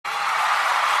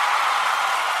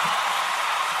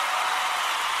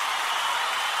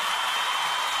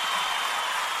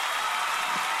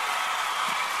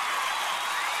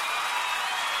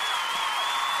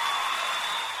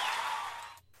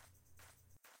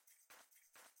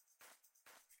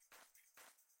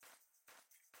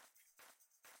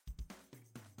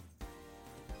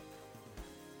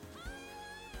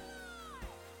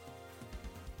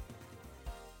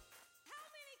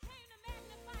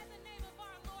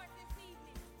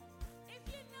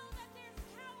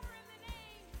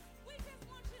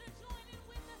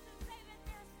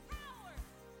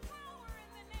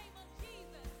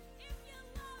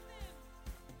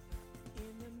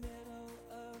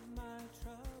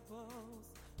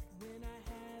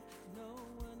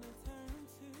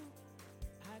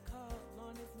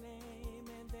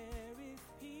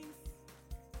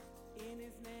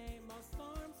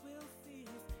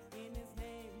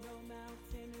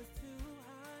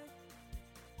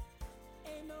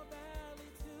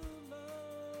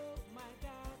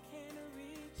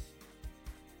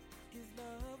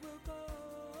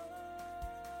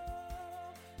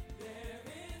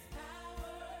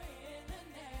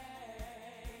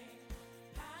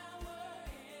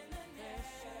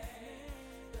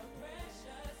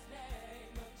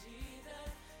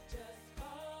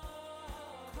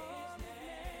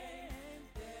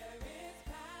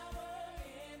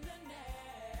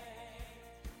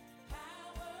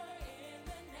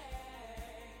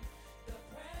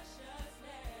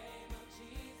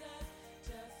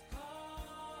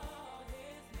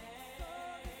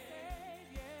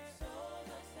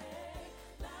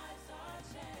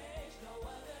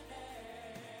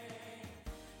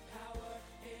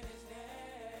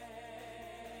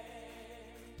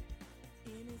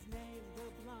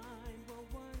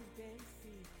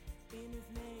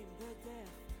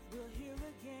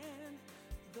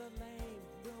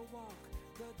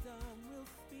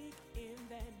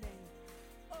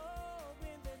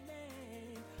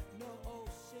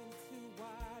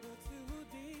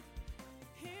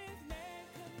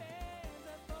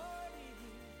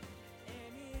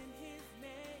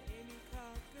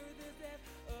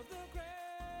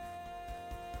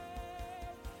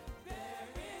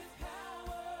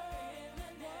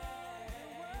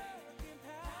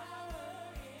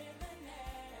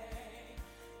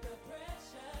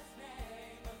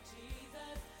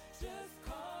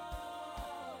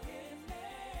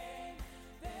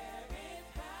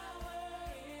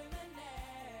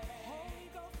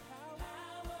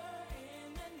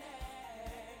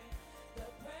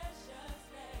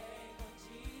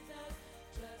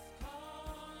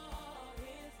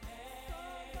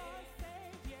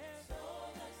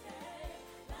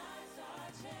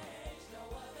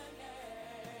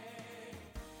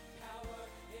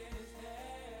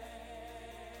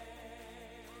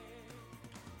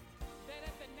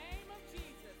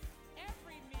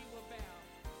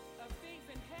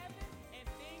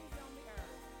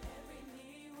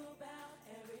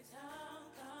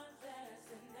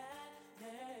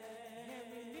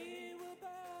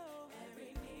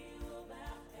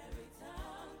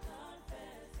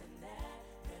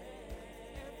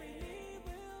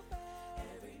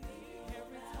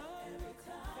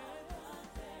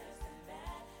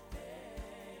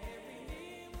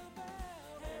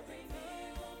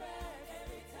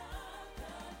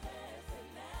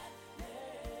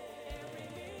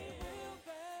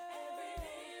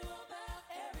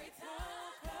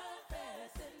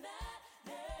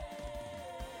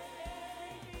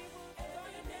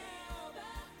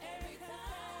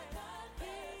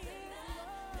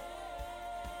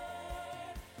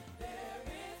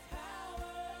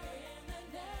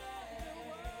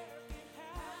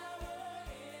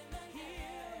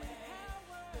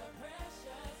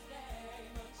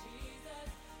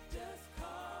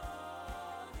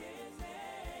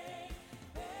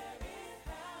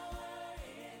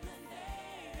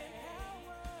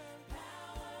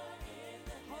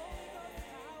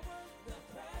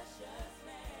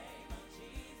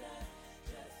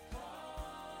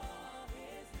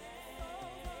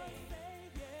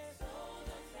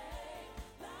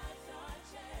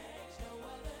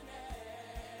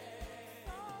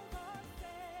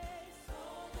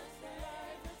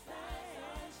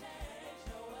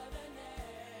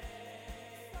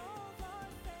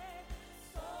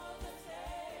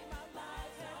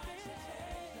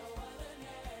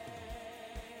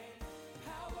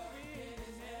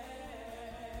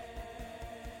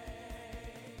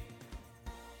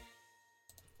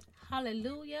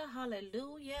Hallelujah,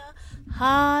 hallelujah,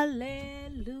 hallelujah.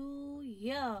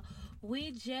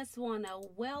 We just want to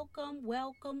welcome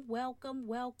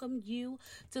you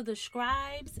to the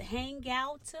Scribes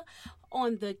Hangout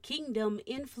on the Kingdom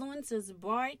Influencers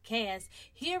broadcast.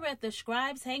 Here at the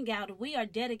Scribes Hangout, we are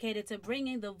dedicated to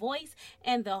bringing the voice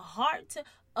and the heart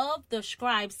of the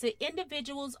scribes to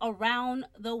individuals around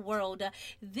the world.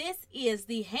 This is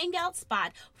the hangout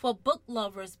spot for book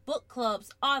lovers, book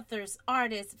clubs, authors,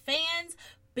 artists, fans,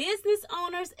 business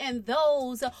owners, and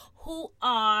those who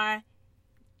have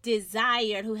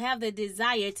the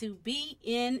desire to be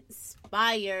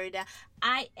inspired.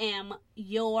 I am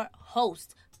your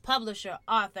host, publisher,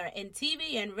 author, and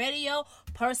TV and radio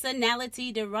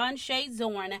personality, Deron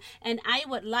Zorn, and I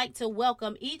would like to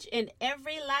welcome each and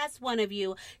every last one of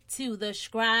you to the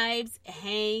Scribes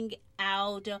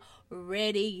Hangout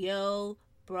radio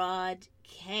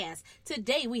broadcast.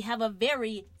 Today we have a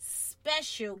very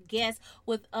special guest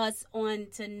with us on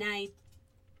tonight.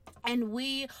 And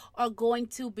we are going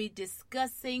to be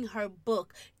discussing her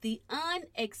book, The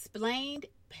Unexplained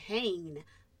Pain,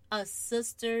 A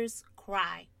Sister's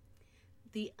Cry.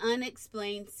 The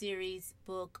Unexplained series,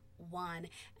 book 1.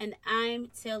 And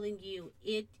I'm telling you,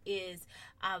 it is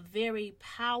a very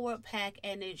power pack,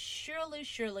 and it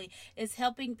surely is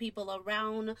helping people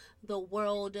around the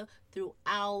world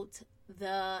throughout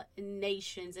the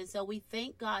nations. And so we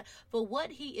thank God for what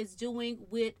he is doing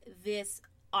with this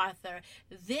author.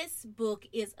 This book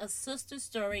is a sister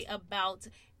story about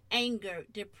anger,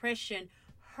 depression,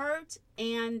 hurt,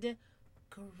 and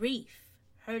grief.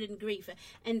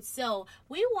 And so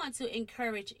we want to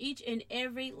encourage each and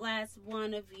every last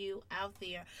one of you out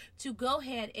there to go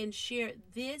ahead and share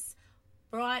this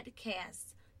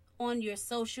broadcast on your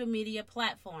social media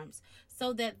platforms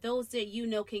so that those that you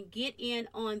know can get in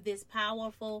on this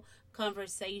powerful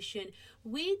conversation.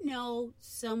 We know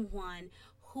someone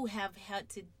who have had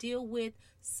to deal with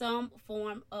some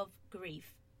form of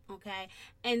grief, okay?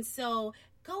 And so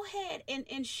go ahead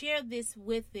and share this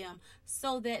with them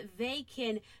so that they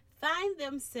can find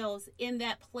themselves in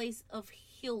that place of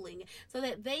healing, so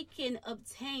that they can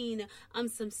obtain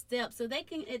some steps, so they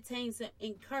can attain some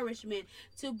encouragement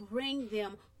to bring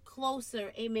them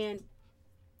closer, amen,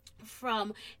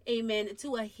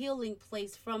 to a healing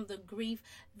place from the grief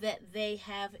that they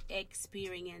have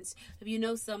experienced. If you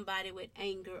know somebody with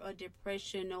anger or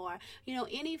depression or,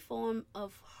 any form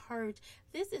of hurt,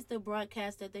 this is the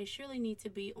broadcast that they surely need to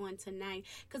be on tonight,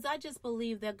 because I just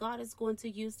believe that God is going to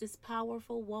use this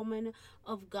powerful woman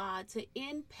of God to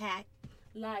impact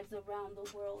lives around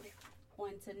the world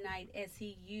on tonight as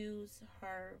he used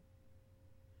her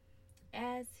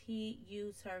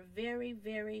very,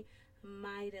 very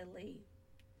mightily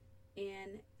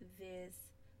in this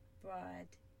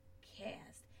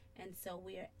broadcast. And so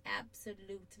we are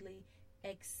absolutely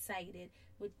excited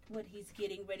with what he's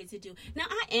getting ready to do. Now,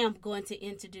 I am going to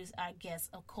introduce our guest,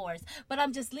 of course, but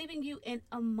I'm just leaving you in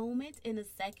a moment, in a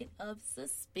second of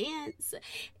suspense,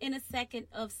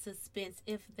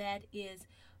 if that is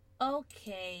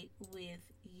okay with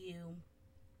you.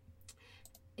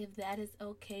 If that is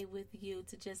okay with you,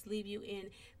 to just leave you in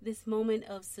this moment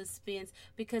of suspense,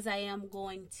 because I am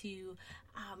going to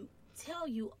tell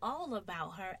you all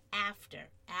about her after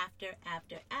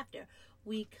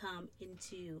we come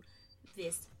into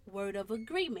this word of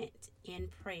agreement in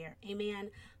prayer.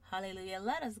 Amen. Hallelujah.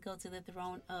 Let us go to the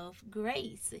throne of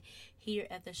grace here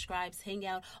at the Scribes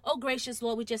Hangout. Oh, gracious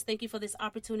Lord, we just thank you for this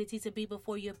opportunity to be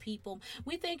before your people.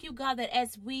 We thank you, God, that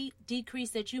as we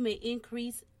decrease, that you may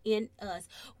increase in us.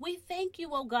 We thank you,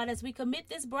 oh God, as we commit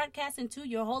this broadcast into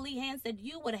your holy hands, that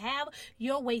you would have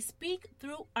your way. Speak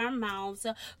through our mouths,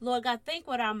 Lord God. Think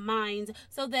with our minds,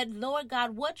 so that, Lord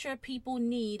God, what your people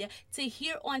need to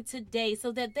hear on today,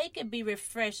 so that they can be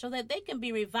refreshed, so that they can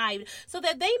be revived, so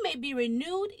that they may be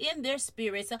renewed in their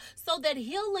spirits, so that the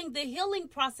healing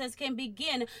process can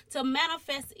begin to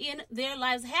manifest in their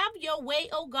lives. Have your way,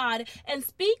 oh God, and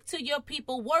speak to your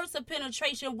people words of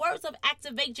penetration, words of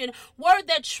activation, word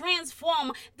that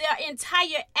transform their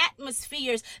entire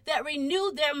atmospheres, that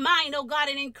renew their mind, oh God,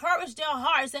 and encourage their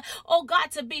hearts, oh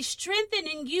God, to be strengthened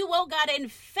in you, oh God, in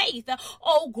faith.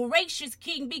 Oh gracious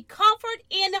King, be comfort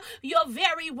in your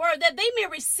very word, that they may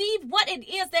receive what it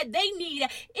is that they need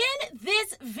in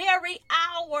this very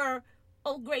hour,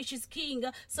 oh gracious King,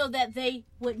 so that they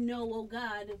would know, oh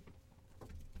God,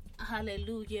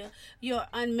 hallelujah, your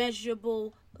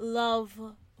unmeasurable love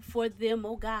for them,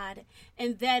 oh God,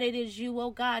 and that it is you,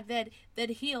 oh God, that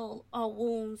heal our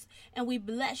wounds. And we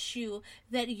bless you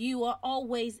that you are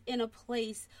always in a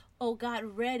place, oh God,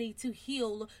 ready to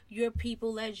heal your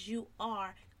people, as you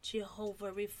are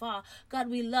Jehovah Rapha. God,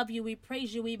 we love you, we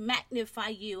praise you, we magnify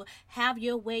you. Have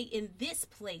your way in this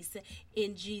place.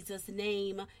 In Jesus'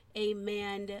 name,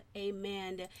 amen,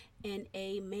 amen, and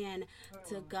amen.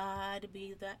 To God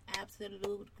be the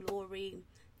absolute glory.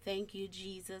 Thank you,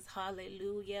 Jesus.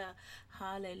 Hallelujah.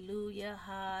 Hallelujah.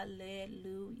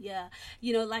 Hallelujah.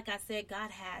 You know, like I said,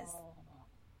 God has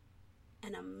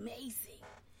an amazing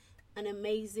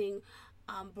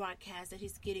broadcast that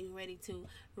he's getting ready to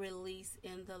release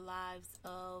in the lives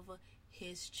of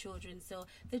his children, so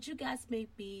that you guys may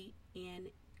be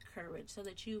encouraged, so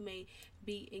that you may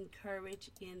be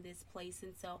encouraged in this place.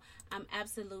 And so I'm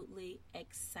absolutely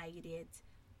excited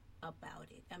about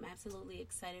it. I'm absolutely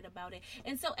excited about it.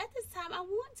 And so at this time, I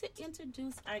want to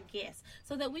introduce our guest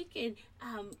so that we can,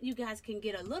 you guys can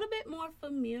get a little bit more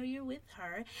familiar with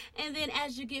her. And then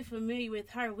as you get familiar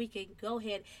with her, we can go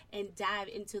ahead and dive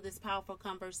into this powerful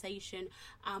conversation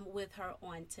with her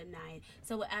on tonight.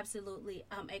 So we're absolutely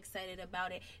excited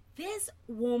about it. This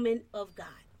woman of God,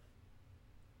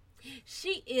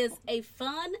 she is a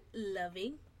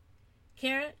fun-loving,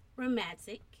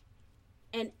 charismatic,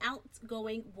 an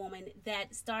outgoing woman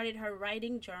that started her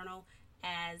writing journal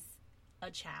as a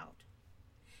child.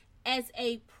 As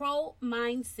a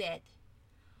pro-mindset,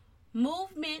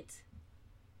 movement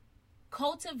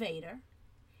cultivator,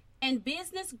 and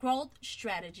business growth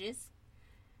strategist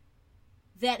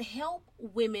that help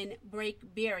women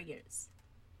break barriers,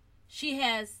 she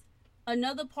has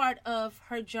another part of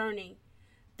her journey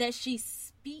that she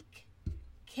speaks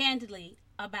candidly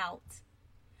about.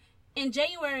 In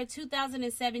January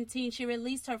 2017, she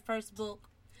released her first book,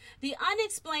 The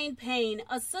Unexplained Pain,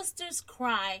 A Sister's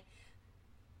Cry,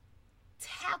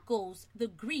 tackles the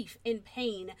grief and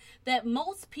pain that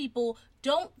most people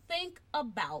don't think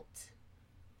about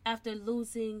after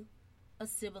losing a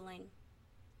sibling.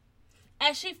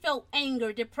 As she felt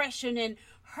anger, depression, and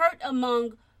hurt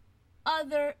among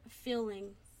other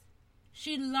feelings,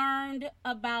 she learned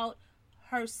about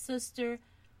her sister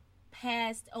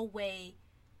passed away,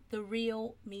 the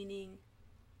real meaning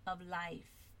of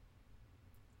life.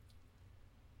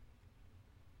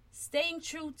 Staying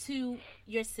true to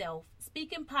yourself,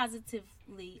 speaking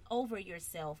positively over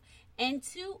yourself and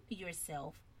to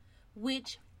yourself,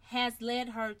 which has led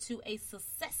her to a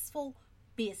successful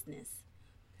business,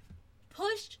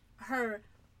 pushed her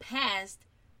past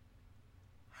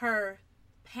her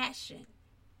passion,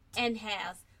 and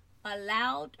has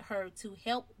allowed her to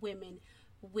help women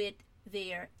with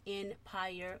their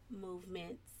empire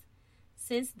movements.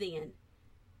 Since then,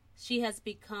 she has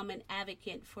become an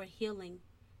advocate for healing,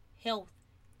 health,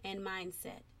 and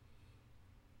mindset.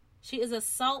 She is a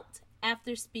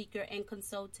sought-after speaker and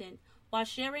consultant while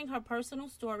sharing her personal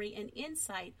story and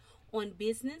insight on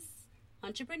business,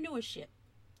 entrepreneurship.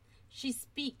 She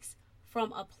speaks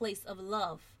from a place of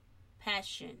love,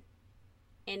 passion,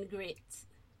 and grit.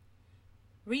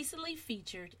 Recently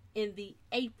featured in the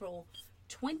April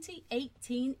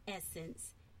 2018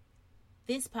 Essence,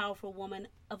 this powerful woman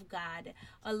of God,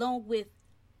 along with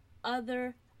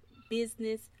her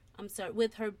business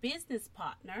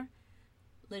partner,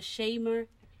 LaShamer,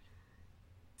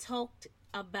 talked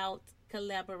about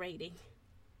collaborating,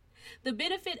 the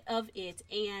benefit of it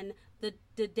and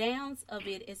the downs of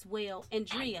it as well.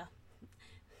 Andrea,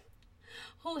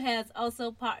 who has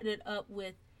also partnered up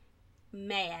with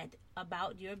Mad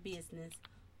About Your Business,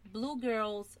 Blue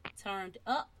Girls Turned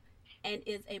Up, and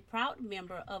is a proud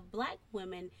member of Black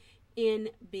Women in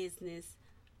Business,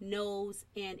 knows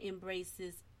and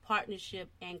embraces partnership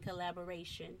and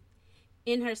collaboration.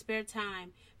 In her spare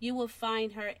time, you will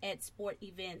find her at sport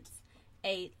events.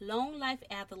 A long life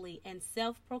athlete and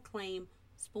self-proclaimed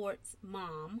sports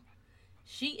mom,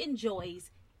 she enjoys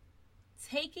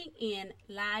taking in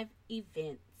live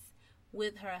events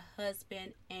with her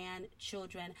husband and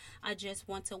children. I just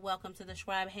want to welcome to the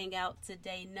Scribes Hangout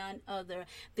today none other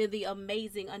than the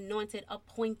amazing, anointed,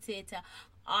 appointed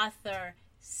author,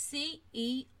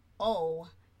 CEO,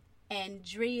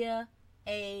 Andrea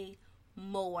A.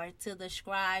 Moore, to the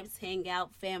Scribes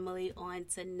Hangout family on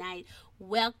tonight.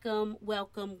 Welcome,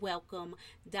 welcome, welcome,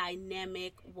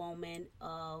 dynamic woman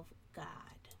of God.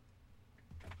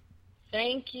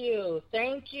 Thank you.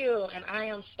 And I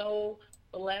am so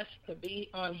blessed to be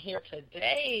on here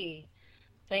today.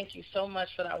 Thank you so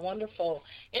much for that wonderful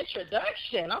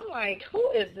introduction. I'm like,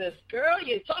 who is this girl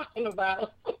you're talking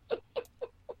about?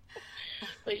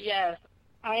 But yes,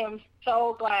 I am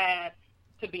so glad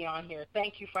to be on here.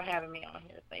 Thank you for having me on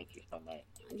here. Thank you so much.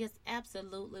 Yes,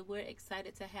 absolutely. We're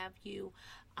excited to have you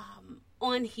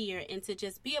on here and to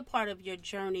just be a part of your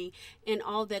journey and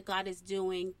all that God is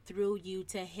doing through you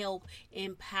to help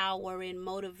empower and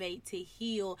motivate, to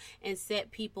heal and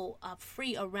set people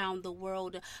free around the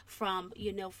world from,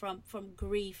 from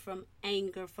grief, from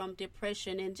anger, from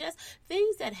depression, and just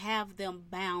things that have them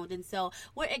bound. And so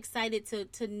we're excited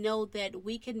to know that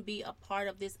we can be a part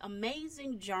of this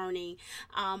amazing journey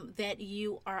that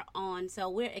you are on.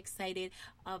 So we're excited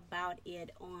about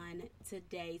it on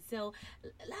today. So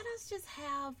let us just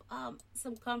have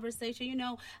some conversation.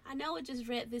 I know I just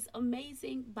read this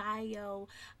amazing bio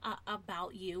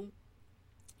about you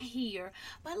here,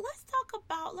 but let's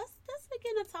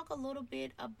begin to talk a little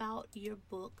bit about your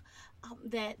book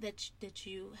that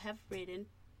you have written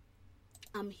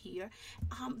here,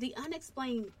 The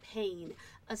Unexplained Pain,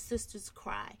 A Sister's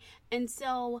Cry. And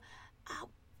so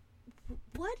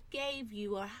what gave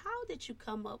you, or how did you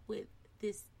come up with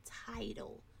this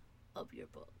title of your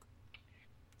book?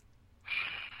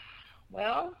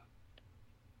 Well,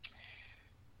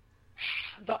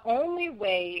 the only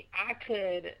way I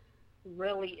could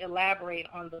really elaborate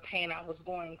on the pain I was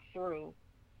going through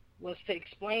was to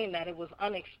explain that it was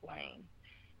unexplained.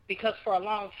 Because for a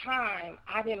long time,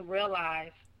 I didn't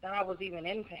realize that I was even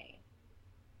in pain.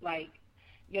 Like,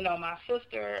 my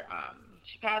sister,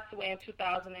 she passed away in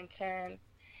 2010.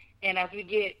 And as we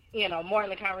get, more in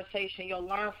the conversation, you'll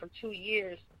learn for 2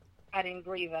 years, I didn't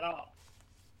grieve at all.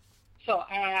 So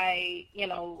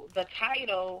the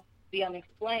title, The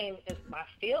Unexplained, is my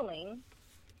feeling,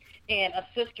 and a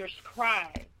sister's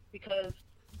cry, because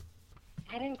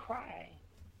I didn't cry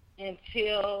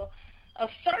until a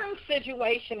certain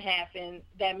situation happened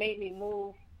that made me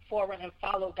move forward and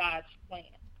follow God's plan.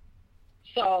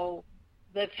 So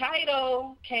the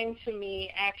title came to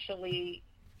me, actually,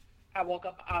 I woke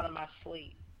up out of my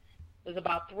sleep. It was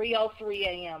about 3:03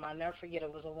 a.m. I'll never forget,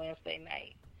 it was a Wednesday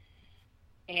night.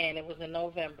 And it was in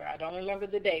November. I don't remember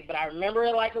the date, but I remember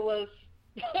it like it was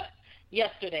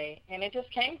yesterday. And it just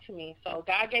came to me. So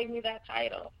God gave me that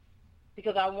title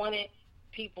because I wanted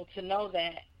people to know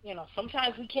that,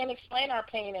 sometimes we can't explain our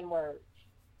pain in words.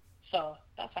 So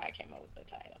that's how I came up with the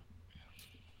title.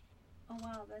 Oh,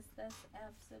 wow. That's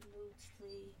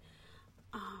absolutely,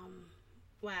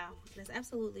 wow. That's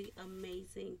absolutely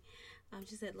amazing.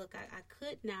 She said, look, I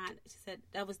could not, she said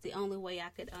that was the only way I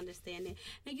could understand it.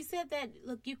 Now, you said that,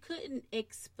 look, you couldn't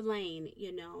explain,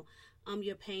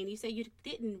 your pain. You said you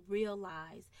didn't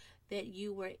realize that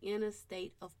you were in a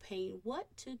state of pain. What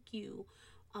took you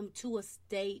to a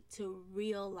state to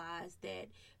realize that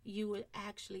you were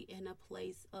actually in a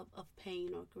place of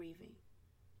pain or grieving?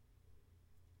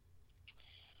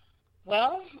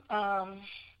 Well, I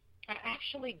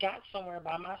actually got somewhere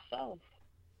by myself.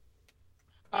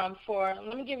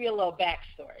 Let me give you a little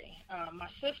backstory. My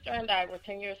sister and I were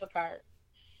 10 years apart.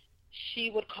 She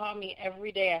would call me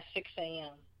every day at 6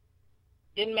 a.m.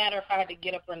 Didn't matter if I had to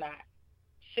get up or not,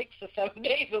 6 or 7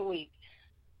 days a week.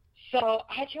 So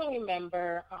I can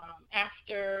remember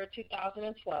after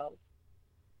 2012,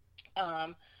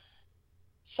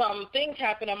 some things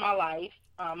happened in my life.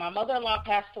 My mother-in-law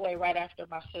passed away right after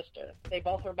my sister. They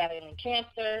both were battling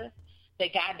cancer. They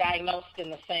got diagnosed in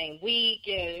the same week.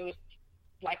 It was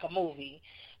like a movie.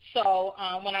 So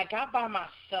when I got by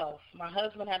myself, my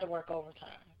husband had to work overtime.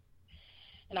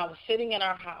 And I was sitting in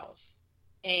our house,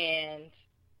 and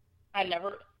I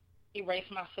never erased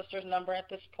my sister's number at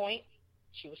this point.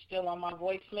 She was still on my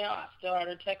voicemail. I still had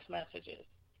her text messages.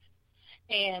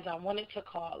 And I wanted to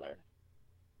call her.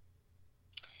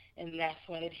 And that's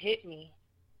when it hit me.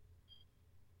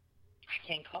 I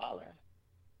can't call her.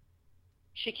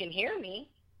 She can hear me,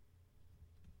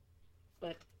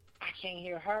 but I can't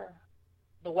hear her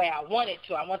the way I wanted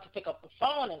to. I want to pick up the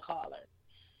phone and call her.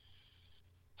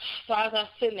 So as I was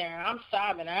sitting there, I'm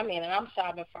sobbing. And I'm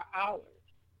sobbing for hours.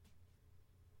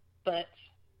 But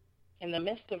in the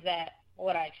midst of that,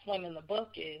 what I explain in the book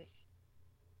is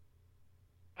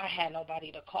I had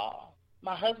nobody to call.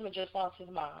 My husband just lost his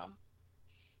mom,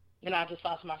 and I just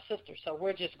lost my sister. So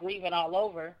we're just grieving all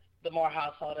over the Moore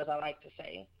household, as I like to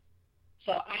say.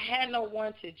 So I had no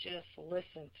one to just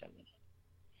listen to me.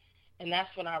 And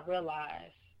that's when I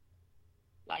realized,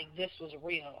 this was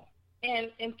real.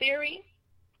 And in theory,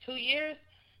 2 years,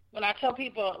 when I tell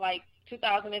people,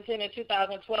 2010 and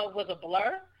 2012 was a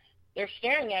blur, they're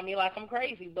staring at me like I'm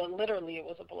crazy, but literally it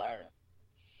was a blur.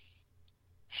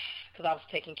 Because I was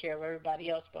taking care of everybody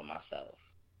else but myself.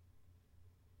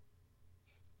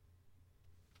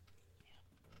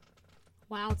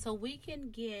 Wow, so we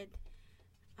can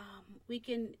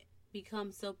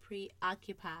become so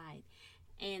preoccupied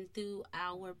And through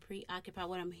our preoccupied,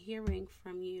 what I'm hearing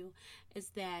from you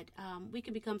is that we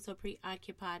can become so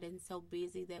preoccupied and so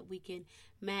busy that we can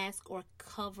mask or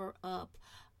cover up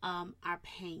our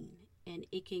pain, and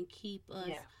it can keep us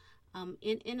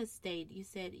in a state. You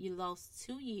said you lost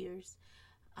 2 years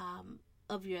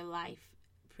of your life,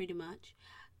 pretty much,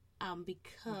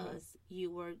 because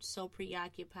you were so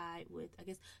preoccupied with, I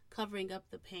guess, covering up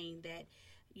the pain that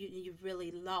you really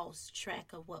lost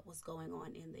track of what was going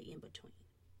on in the in-between.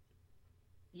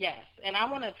 Yes, and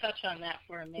I want to touch on that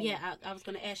for a minute. Yeah, I was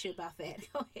going to ask you about that.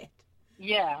 Go ahead.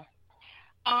 Yeah.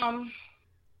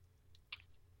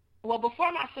 Well,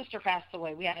 before my sister passed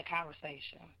away, we had a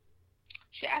conversation.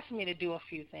 She asked me to do a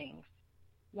few things.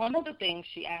 One of the things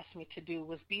she asked me to do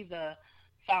was be the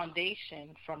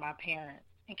foundation for my parents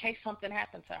in case something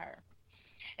happened to her.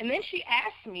 And then she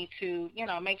asked me to,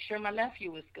 make sure my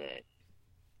nephew was good.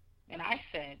 And I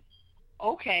said,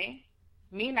 okay,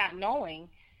 me not knowing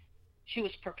she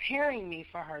was preparing me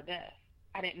for her death.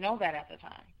 I didn't know that at the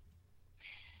time.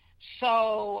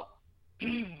 So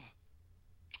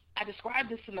I described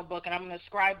this in the book, and I'm going to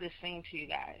describe this scene to you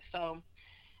guys. So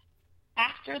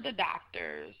after the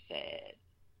doctors said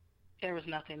there was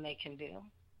nothing they can do,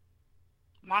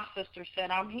 my sister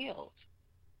said, I'm healed.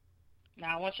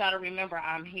 Now, I want y'all to remember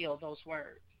I'm healed, those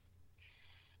words.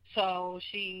 So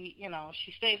she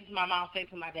stays with my mom, stays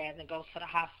with my dad, and goes to the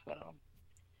hospital.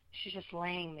 She's just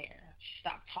laying there. She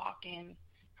stopped talking.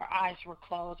 Her eyes were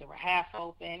closed. They were half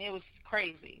open. It was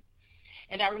crazy.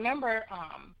 And I remember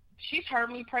she's heard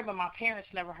me pray, but my parents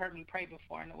never heard me pray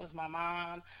before. And it was my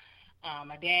mom,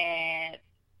 my dad,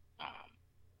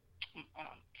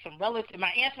 some relatives,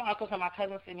 my aunts, my uncles, and my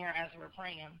cousins in here as we were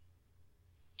praying.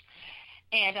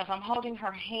 And as I'm holding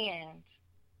her hand,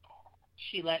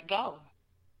 she let go.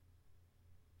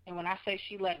 And when I say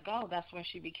she let go, that's when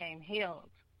she became healed.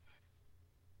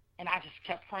 And I just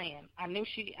kept praying. I knew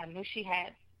she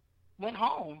had went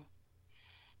home.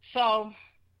 So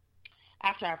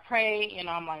after I prayed,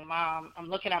 I'm like, Mom, I'm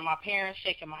looking at my parents,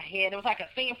 shaking my head. It was like a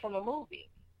scene from a movie.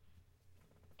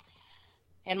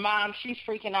 And Mom, she's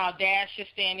freaking out. Dad's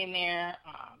just standing there.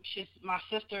 My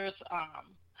sister's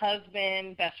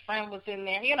husband, best friend was in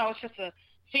there. It's just a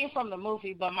scene from the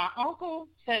movie. But my uncle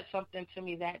said something to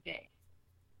me that day.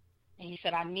 And he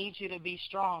said, I need you to be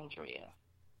strong, Drea.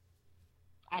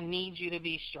 I need you to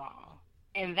be strong.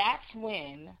 And that's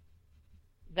when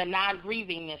the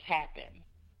non-grievingness happened.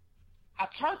 I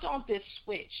turned on this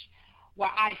switch where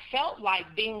I felt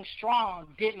like being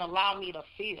strong didn't allow me to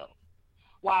feel.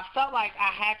 Where I felt like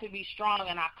I had to be strong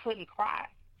and I couldn't cry.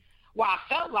 Where I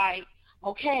felt like,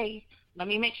 okay, let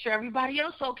me make sure everybody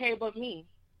else is okay but me.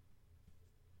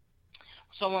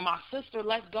 So when my sister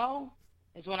let go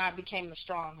is when I became the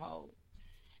stronghold.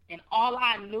 And all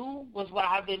I knew was what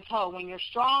I've been told. When you're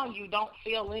strong, you don't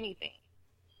feel anything.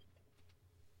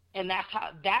 And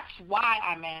that's why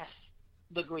I masked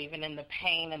the grieving and the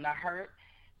pain and the hurt.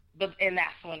 And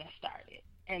that's when it started.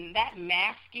 And that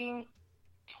masking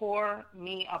tore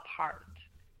me apart.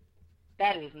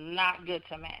 That is not good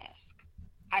to mask.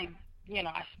 I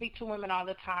speak to women all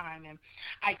the time, and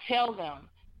I tell them,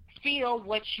 feel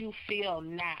what you feel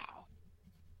now.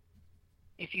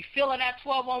 If you feel it at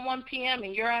 12:01 p.m.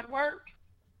 and you're at work,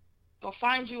 go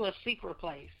find you a secret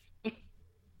place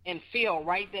and feel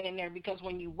right then and there. Because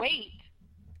when you wait,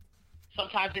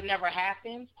 sometimes it never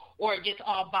happens, or it gets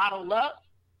all bottled up,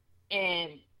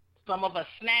 and some of us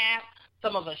snap,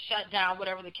 some of us shut down,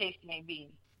 whatever the case may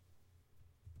be.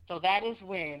 So that is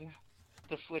when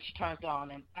the switch turned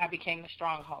on, and I became the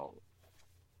stronghold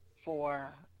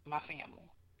for my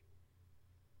family.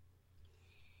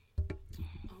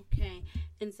 Okay.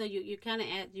 And so you kind of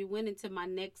you went into my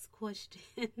next question,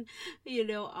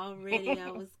 already. I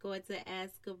was going to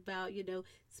ask about,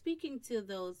 speaking to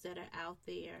those that are out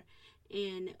there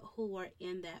and who are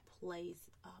in that place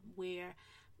where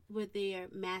they're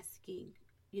masking,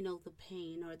 the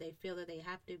pain, or they feel that they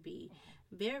have to be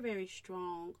very, very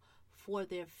strong for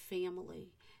their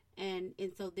family. And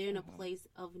so they're in a place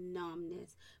of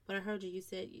numbness. But I heard you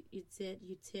said you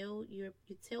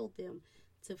tell them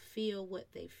to feel what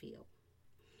they feel.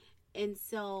 And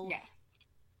so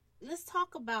let's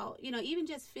talk about, even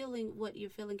just feeling what you're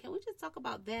feeling. Can we just talk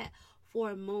about that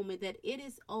for a moment, that it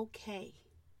is okay,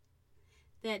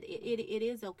 that it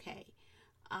is okay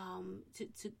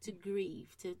to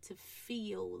grieve, to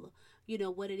feel,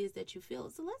 what it is that you feel.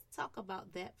 So let's talk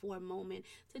about that for a moment,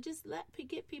 to just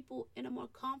get people in a more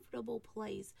comfortable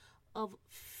place of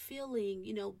feeling,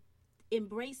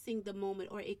 embracing the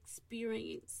moment or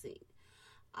experiencing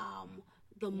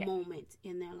the moment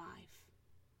in their life.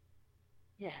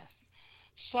 Yes.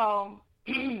 So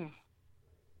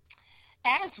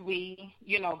as we,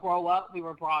 grow up, we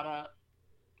were brought up,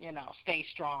 stay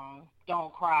strong,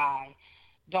 don't cry,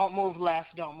 don't move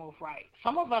left, don't move right.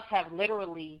 Some of us have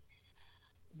literally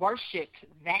worshipped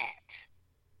that.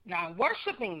 Now,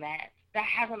 worshiping that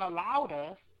hasn't allowed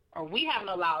us, or we haven't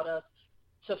allowed us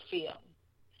to feel.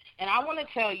 And I want to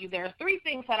tell you, there are three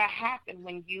things that happen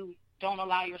when you don't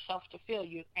allow yourself to feel.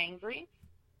 You're angry.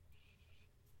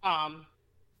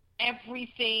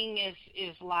 Everything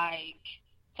is like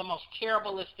the most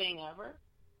terriblest thing ever.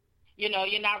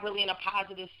 You're not really in a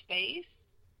positive space.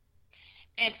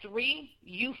 And three,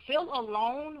 you feel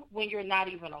alone when you're not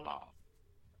even alone.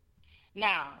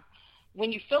 Now,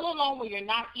 when you feel alone when you're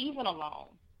not even alone,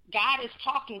 God is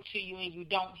talking to you and you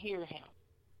don't hear him.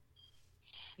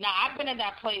 Now, I've been in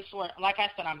that place where, like I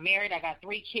said, I'm married, I got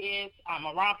 3 kids, I'm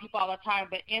around people all the time,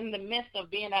 but in the midst of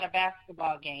being at a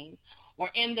basketball game or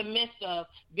in the midst of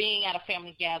being at a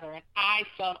family gathering, I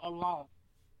felt alone.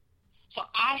 So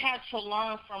I had to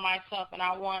learn for myself, and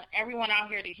I want everyone out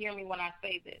here to hear me when I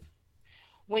say this.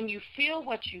 When you feel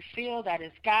what you feel, that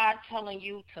is God telling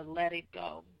you to let it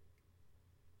go.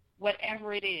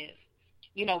 Whatever it is.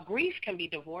 Grief can be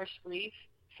divorce grief,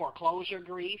 foreclosure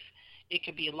grief. It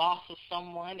could be a loss of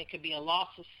someone. It could be a loss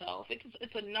of self.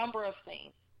 It's a number of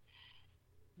things.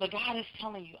 But God is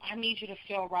telling you, I need you to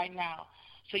feel right now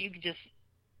so you can just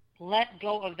let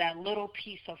go of that little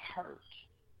piece of hurt.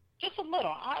 Just a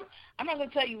little. I'm not going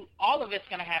to tell you all of it's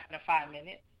going to happen in 5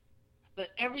 minutes. But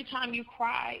every time you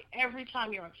cry, every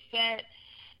time you're upset,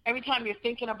 every time you're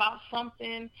thinking about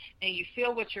something and you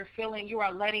feel what you're feeling, you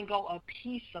are letting go a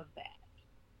piece of that.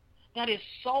 That is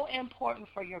so important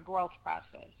for your growth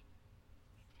process.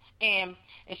 And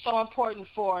it's so important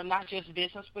for not just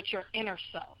business, but your inner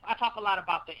self. I talk a lot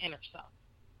about the inner self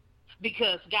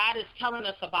because God is telling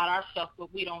us about ourselves,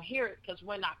 but we don't hear it because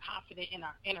we're not confident in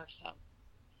our inner self.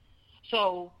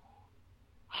 So,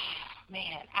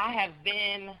 man, I have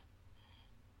been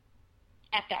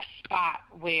at that spot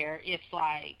where it's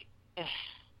like,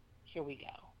 here we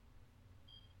go.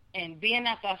 And being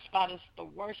at that spot is the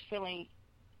worst feeling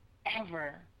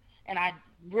ever. And I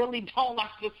really don't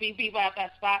like to see people at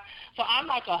that spot. So I'm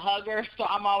like a hugger. So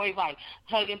I'm always like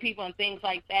hugging people and things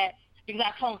like that because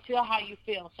I tell them, feel how you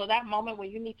feel. So that moment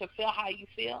when you need to feel how you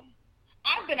feel,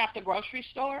 I've been at the grocery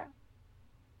store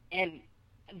and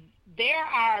there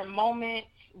are moments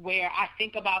where I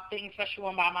think about things, especially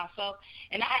when I'm by myself,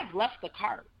 and I've left the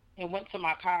cart and went to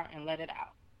my car and let it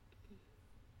out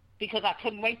because I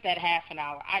couldn't wait that half an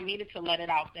hour. I needed to let it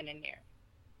out then and there.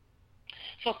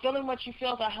 So feeling what you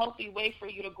feel is a healthy way for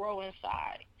you to grow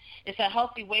inside. It's a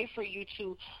healthy way for you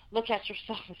to look at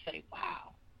yourself and say,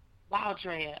 wow,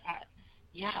 Drea,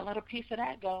 I let a piece of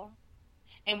that go.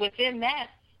 And within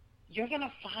that, you're going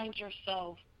to find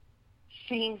yourself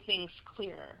seeing things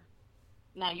clearer.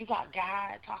 Now you got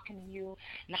God talking to you.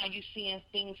 Now you're seeing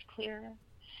things clearer.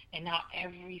 And now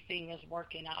everything is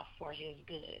working out for his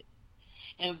good.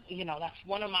 And, that's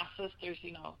one of my sister's,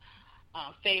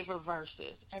 favorite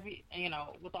verses.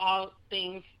 With all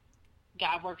things,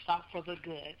 God works out for the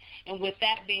good. And with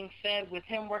that being said, with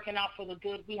him working out for the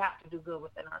good, we have to do good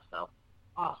within ourselves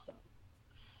also.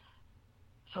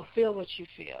 So feel what you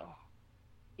feel.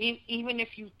 Even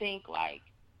if you think like,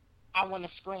 I want to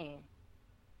scream.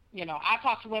 I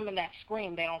talk to women that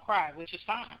scream, they don't cry, which is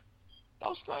fine.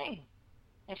 Go scream.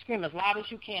 And scream as loud as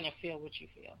you can and feel what you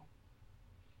feel.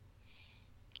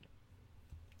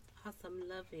 Awesome.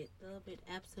 Love it. Love it.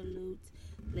 Absolutely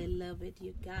love it.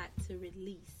 You got to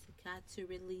release. Got to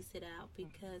release it out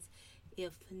because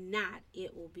if not,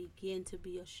 it will begin to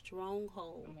be a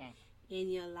stronghold in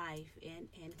your life and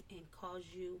cause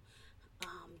you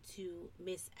to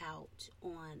miss out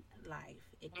on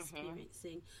life,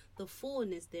 experiencing the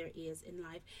fullness there is in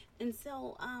life. And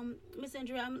so, Miss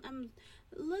Andrea, I'm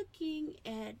looking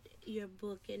at your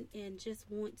book and just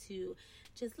want to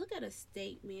just look at a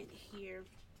statement here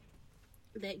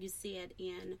that you said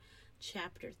in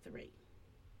chapter 3.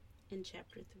 In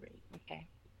chapter 3. Okay.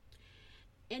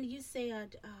 And you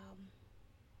said,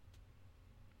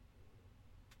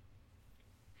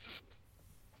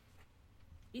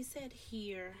 you said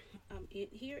here,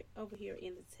 over here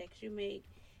in the text, you make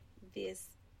this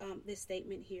this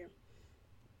statement here.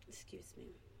 Excuse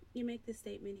me. You make this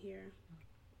statement here.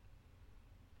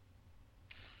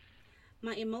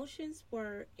 My emotions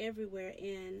were everywhere,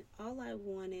 and all I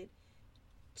wanted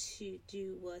to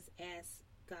do was ask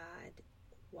God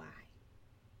why.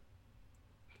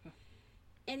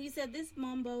 And you said this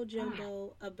mumbo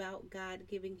jumbo about God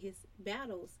giving his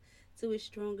battles to his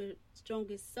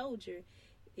strongest soldier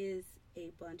is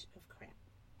a bunch of crap.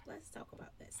 Let's talk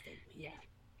about that statement. Yeah.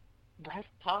 Let's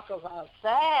talk about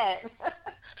that.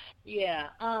 Yeah.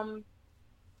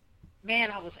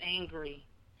 Man, I was angry.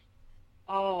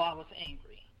 Oh, I was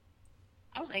angry.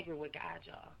 I was angry with God,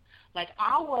 y'all. Like,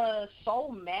 I was so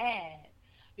mad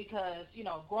because,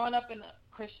 growing up in a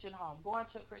Christian home, going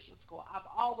to a Christian school, I've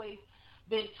always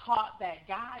been taught that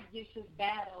God gives the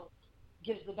battle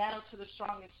to the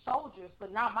strongest soldiers,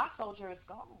 but now my soldier is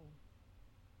gone.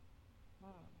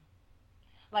 Hmm.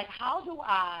 Like, how did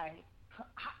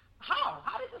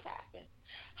this happen?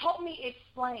 Help me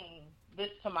explain this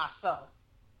to myself.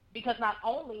 Because not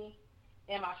only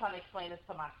am I trying to explain this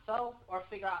to myself or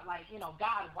figure out, like,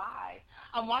 God, why?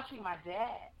 I'm watching my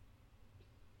dad,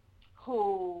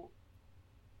 who,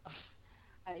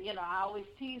 I always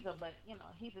tease him, but,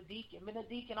 he's a deacon, been a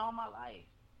deacon all my life.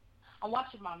 I'm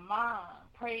watching my mom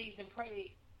praise and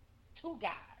pray to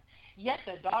God, yet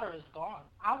their daughter is gone.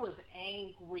 I was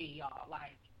angry, y'all.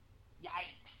 Like,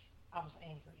 yikes. I was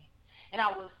angry. And I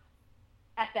was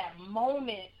at that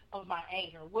moment of my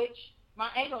anger, which my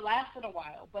anger lasted a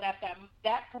while, but at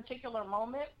that particular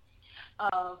moment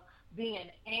of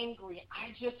being angry,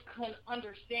 I just couldn't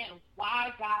understand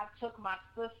why God took my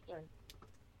sister.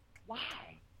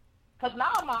 Why? Because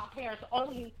now my parents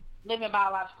only live in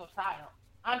biological style.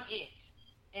 I'm it,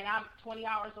 and I'm 20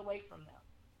 hours away from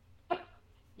them.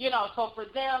 So for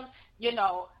them,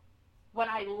 when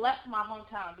I left my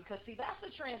hometown, because see, that's the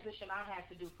transition I had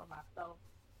to do for myself.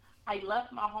 I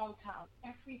left my hometown,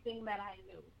 everything that I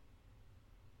knew,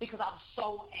 because I was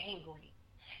so angry.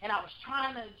 And I was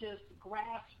trying to just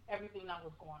grasp everything that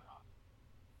was going on.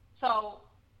 So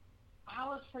I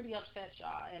was pretty upset,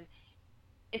 y'all. And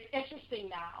it's interesting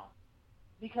now,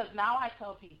 because now I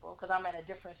tell people, because I'm at a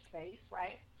different space,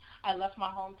 right? I left my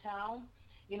hometown.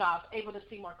 I was able to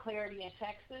see more clarity in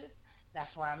Texas.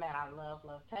 That's where I'm at. I love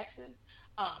Texas.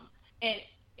 And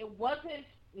it wasn't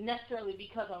necessarily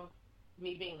because of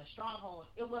me being the stronghold.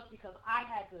 It was because I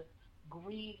had to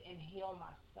grieve and heal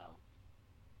myself.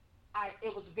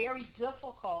 It was very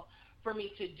difficult for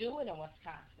me to do it in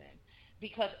Wisconsin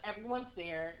because everyone's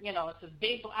there. It's a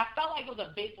big. I felt like it was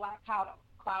a big black cloud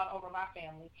over my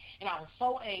family, and I was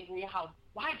so angry.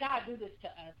 Why God do this to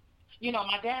us?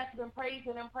 My dad's been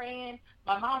praising and praying.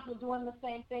 My mom's been doing the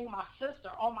same thing. My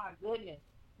sister, oh my goodness,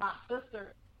 my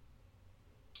sister,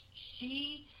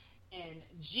 she and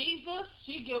Jesus,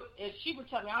 if she would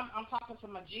tell me, I'm talking to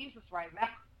my Jesus right now.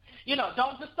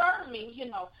 Don't disturb me.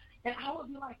 And I would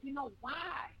be like,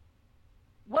 why?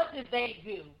 What did they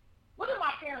do? What did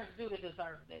my parents do to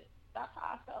deserve this? That's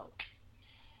how I felt.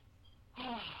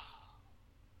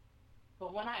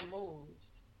 But when I moved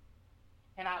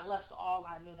and I left all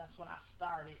I knew, that's when I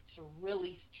started to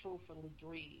really, truthfully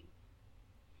grieve.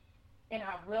 And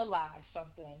I realized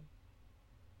something.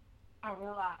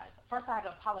 First I had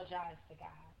to apologize to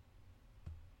God,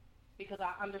 because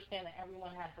I understand that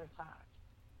everyone has their time.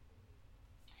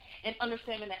 And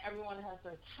understanding that everyone has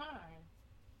their time,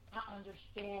 I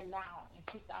understand now in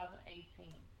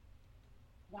 2018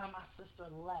 why my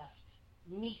sister left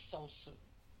me so soon.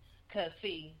 Because,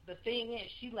 see, the thing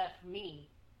is, she left me,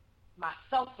 my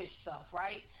selfish self,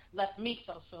 right? Left me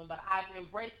so soon. But I've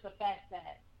embraced the fact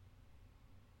that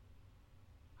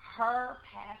her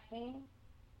passing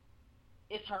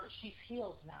is her. She's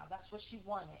healed now. That's what she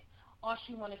wanted. All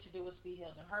she wanted to do was be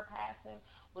healed. And her passing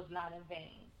was not in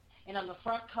vain. And on the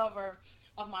front cover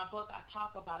of my book, I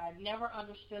talk about I never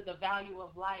understood the value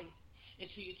of life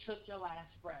until you took your last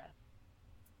breath.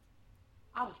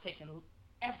 I was taking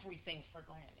everything for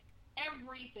granted.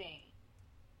 Everything.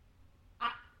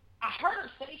 I heard her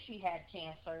say she had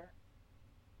cancer,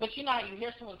 but how you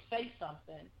hear someone say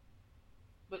something,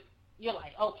 but you're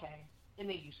like, okay, and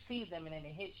then you see them and then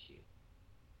it hits you.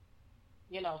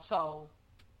 So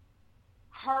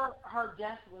her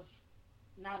death was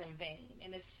not in vain,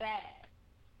 and it's sad.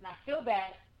 And I feel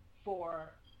bad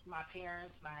for my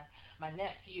parents, my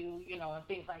nephew, and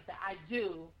things like that. I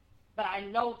do, but I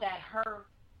know that her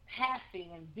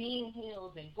passing and being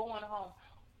healed and going home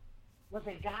was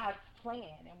in God's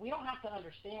plan, and we don't have to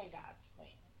understand God's plan.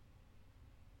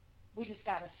 We just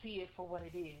got to see it for what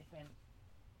it is. And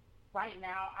right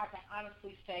now, I can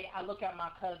honestly say I look at my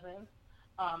cousins.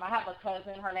 I have a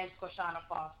cousin. Her name's Koshana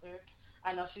Foster.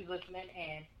 I know she's listening,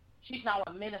 and she's now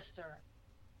a minister.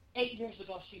 8 years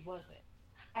ago, she wasn't.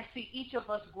 I see each of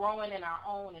us growing in our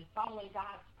own and following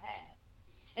God's path.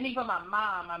 And even my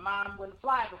mom wouldn't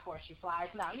fly before she flies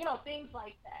now. Things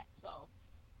like that. So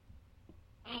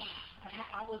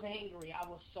I was angry. I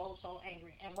was so, so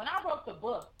angry. And when I wrote the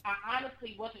book, I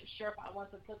honestly wasn't sure if I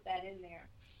wanted to put that in there.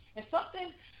 And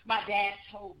something my dad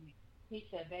told me, he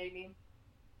said, baby,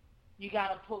 you got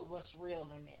to put what's real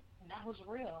in it. And that was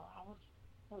real.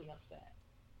 really upset.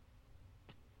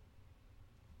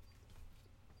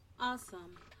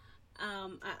 Awesome.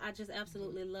 I just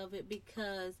absolutely love it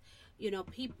because,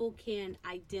 people can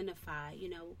identify,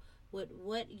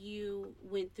 what you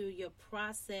went through, your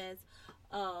process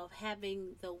of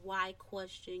having the why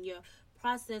question, your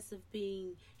process of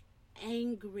being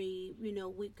angry,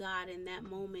 with God in that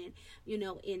moment,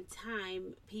 in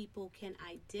time, people can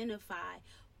identify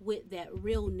with that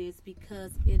realness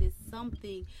because it is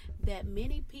something that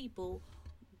many people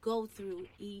go through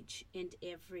each and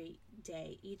every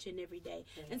day.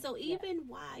 And so Yeah. even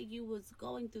while you was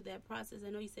going through that process,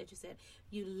 I know you said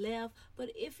you left,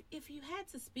 but if you had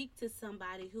to speak to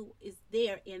somebody who is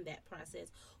there in that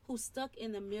process, who's stuck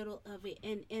in the middle of it,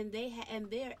 and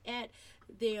they're at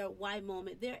their why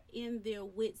moment, they're in their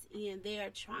wits end, they are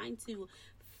trying to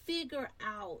figure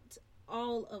out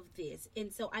all of this.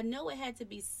 And so I know it had to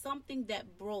be something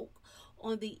that broke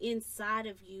on the inside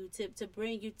of you to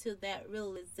bring you to that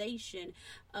realization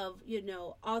of,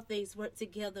 all things work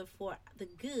together for the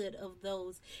good of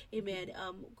those, amen,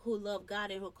 who love God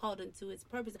and who are called into his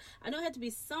purpose. I know it had to be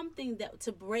something that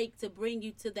to bring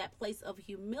you to that place of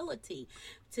humility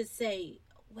to say,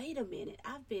 wait a minute,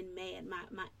 I've been mad.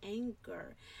 My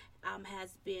anger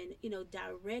has been,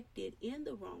 directed in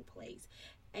the wrong place,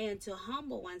 and to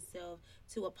humble oneself,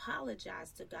 to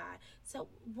apologize to God. So,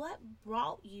 what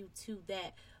brought you to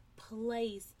that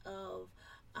place of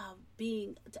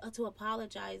being to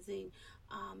apologizing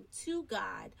to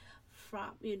God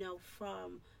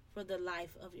from for the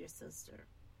life of your sister?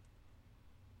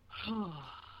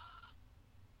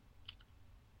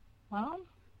 Well,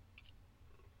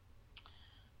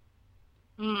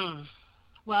 mm,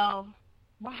 well,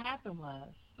 what happened was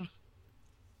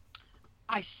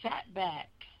I sat back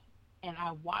and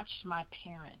I watched my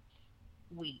parents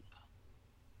weep.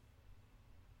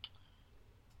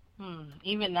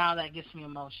 Even now that gets me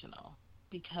emotional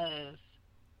because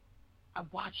I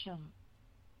watched them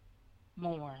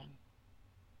mourn.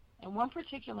 And one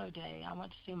particular day, I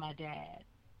went to see my dad.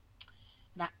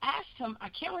 And I asked him, I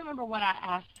can't remember what I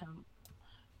asked him,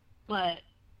 but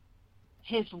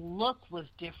his look was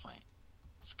different.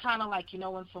 It's kind of like,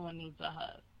 when someone needs a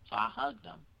hug. So I hugged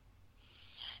him.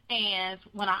 And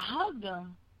when I hugged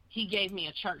him, he gave me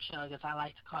a church hug, as I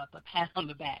like to call it, the pat on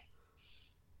the back.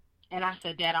 And I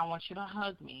said, Dad, I want you to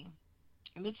hug me.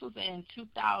 And this was in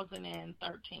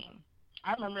 2013.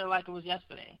 I remember it like it was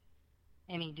yesterday.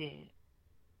 And he did.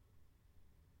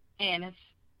 And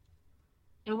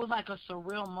it was like a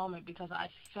surreal moment because I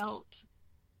felt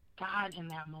God in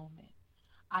that moment.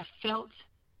 I felt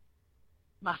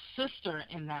my sister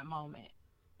in that moment.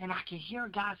 And I could hear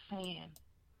God saying,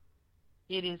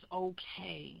 it is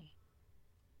okay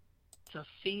to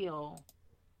feel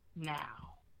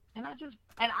now. And I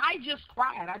just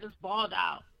cried. I just bawled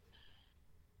out.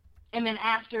 And then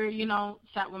after,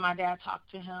 sat with my dad,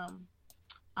 talked to him,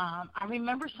 I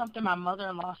remember something my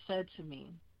mother-in-law said to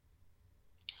me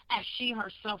as she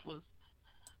herself was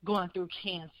going through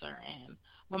cancer. And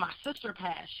when my sister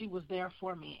passed, she was there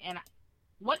for me. And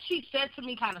what she said to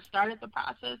me kind of started the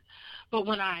process. But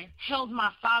when I held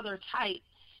my father tight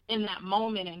in that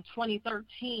moment in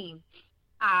 2013,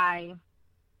 I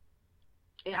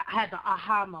had the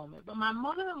aha moment. But my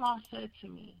mother-in-law said to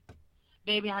me,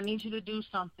 baby, I need you to do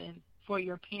something for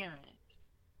your parents.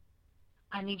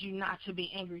 I need you not to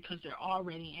be angry because they're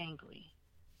already angry.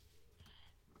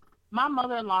 My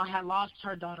mother-in-law had lost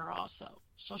her daughter also,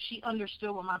 so she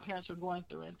understood what my parents were going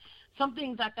through. And some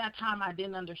things at that time I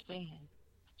didn't understand.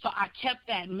 So I kept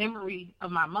that memory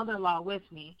of my mother-in-law with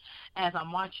me as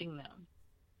I'm watching them.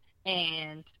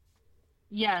 And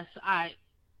yes,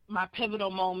 my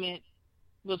pivotal moment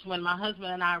was when my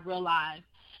husband and I realized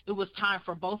it was time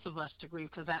for both of us to grieve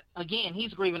because, again,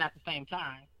 he's grieving at the same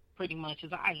time, pretty much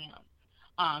as I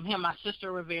am. Him and my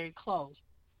sister were very close,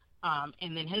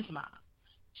 and then his mom.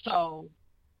 So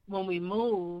when we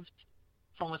moved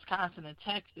from Wisconsin to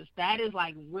Texas, that is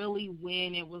like really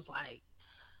when it was like,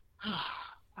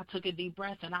 I took a deep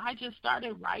breath and I just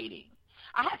started writing.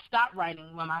 I had stopped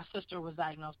writing when my sister was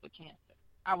diagnosed with cancer.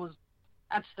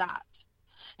 I'd stopped.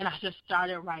 And I just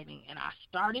started writing. And I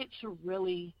started to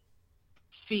really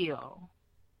feel.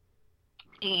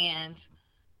 And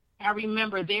I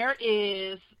remember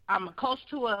I'm close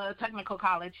to a technical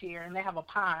college here, and they have a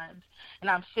pond. And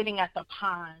I'm sitting at the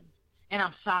pond, and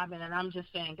I'm sobbing, and I'm just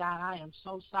saying, God, I am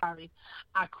so sorry.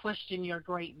 I question your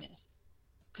greatness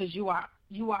because you are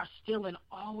still and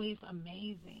always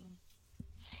amazing,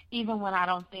 even when I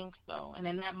don't think so. And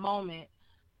in that moment,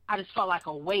 I just felt like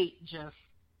a weight just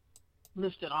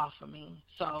lifted off of me.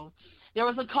 So There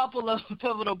was a couple of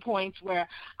pivotal points where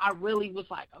I really was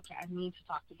like, okay, I need to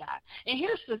talk to God. And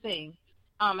here's the thing,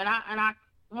 and I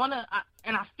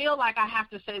feel like I have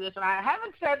to say this, and I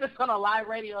haven't said this on a live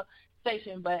radio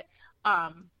station, but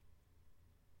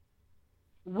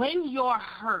when you're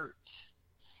hurt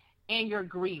and you're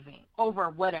grieving over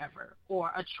whatever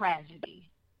or a tragedy,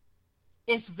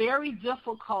 it's very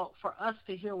difficult for us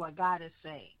to hear what God is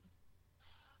saying.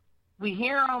 We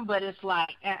hear him, but it's like,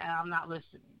 I'm not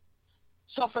listening.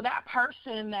 So for that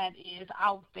person that is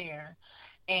out there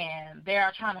and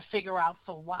they're trying to figure out,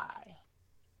 so why?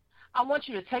 I want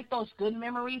you to take those good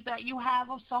memories that you have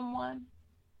of someone.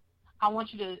 I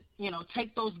want you to,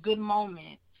 take those good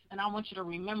moments, and I want you to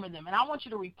remember them, and I want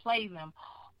you to replay them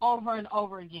over and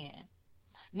over again.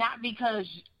 Not because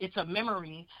it's a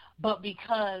memory, but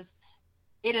because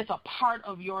it is a part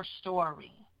of your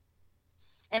story.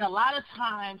 And a lot of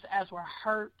times as we're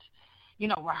hurt,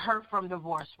 we're hurt from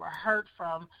divorce. We're hurt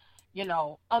from,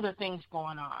 other things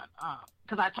going on.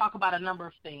 Because I talk about a number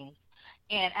of things.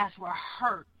 And as we're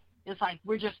hurt, it's like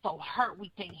we're just so hurt.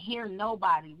 We can't hear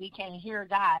nobody. We can't hear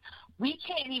God. We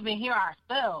can't even hear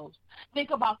ourselves. Think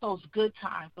about those good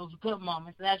times, those good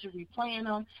moments. And as you're replaying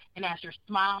them and as you're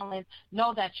smiling,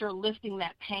 know that you're lifting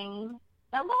that pain,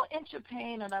 that little inch of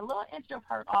pain or that little inch of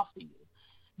hurt off of you.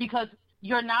 Because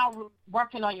you're now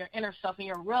working on your inner self and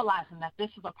you're realizing that this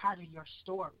is a part of your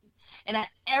story. And at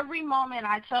every moment,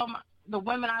 I tell the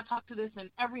women I talk to this, in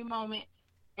every moment,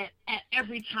 at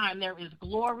every time, there is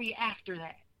glory after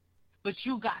that. But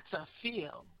you got to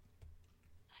feel,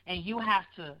 and you have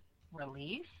to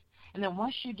release. And then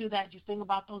once you do that, you think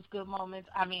about those good moments.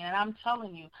 And I'm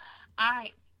telling you,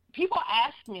 people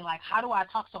ask me, like, how do I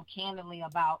talk so candidly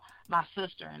about my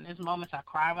sister? And there's moments I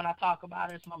cry when I talk about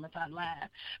her. There's moments I laugh.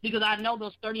 Because I know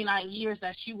those 39 years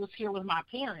that she was here with my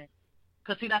parents.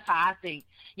 Because, see, that's how I think.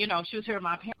 She was here with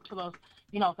my parents for those,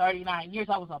 39 years.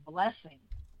 That was a blessing.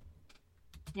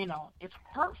 It's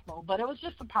hurtful, but it was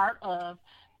just a part of,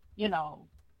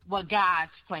 what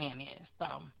God's plan is.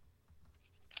 So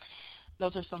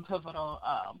those are some pivotal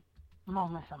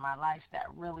moments in my life that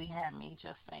really had me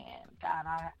just saying, God,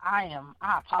 I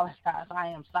apologize. I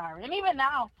am sorry. And even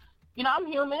now, I'm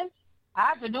human. I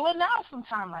have to do it now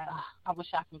sometimes. Like, I wish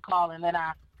I could call. And then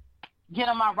I get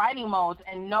in my writing modes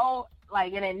and know,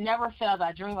 like, and it never fails.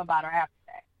 I dream about her after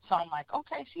that. So I'm like,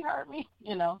 okay, she heard me,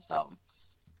 so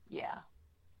yeah.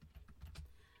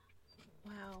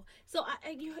 Wow. So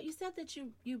you said that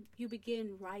you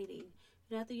began writing.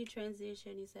 After you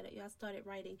transitioned, you said that y'all started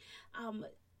writing.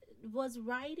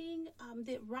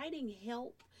 Did writing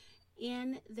help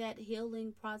in that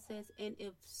healing process? And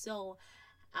if so,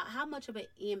 how much of an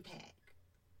impact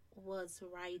was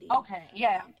writing? Okay,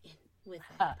 yeah. With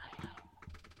that?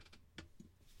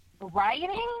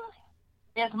 Writing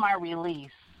is my release.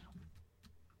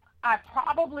 I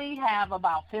probably have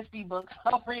about 50 books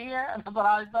over here. That's what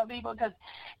I always tell people, because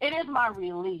it is my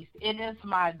release. It is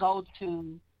my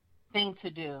go-to thing to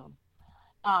do.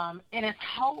 And it's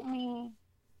helped me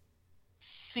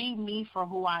see me for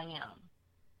who I am.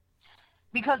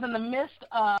 Because in the midst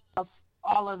of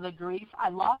all of the grief, I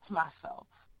lost myself.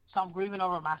 So I'm grieving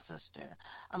over my sister.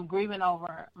 I'm grieving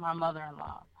over my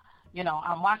mother-in-law.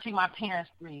 I'm watching my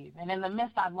parents grieve. And in the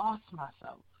midst, I lost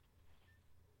myself.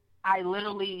 I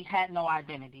literally had no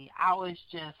identity. I was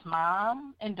just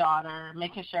mom and daughter,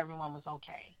 making sure everyone was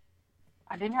okay.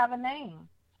 I didn't have a name.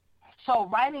 So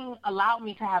writing allowed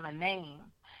me to have a name.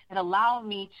 It allowed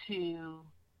me to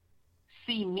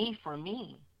see me for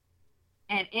me.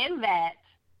 And in that,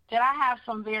 did I have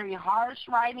some very harsh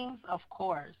writings? Of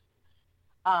course.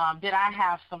 Did I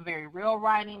have some very real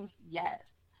writings? Yes.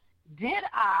 Did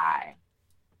I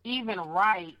even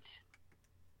write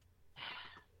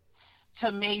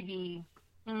to maybe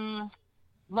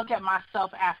look at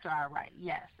myself after I write?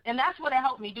 Yes. And that's what it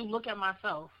helped me do, look at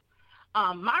myself.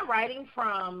 My writing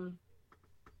from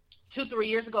 2-3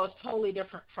 years ago is totally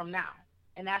different from now.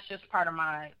 And that's just part of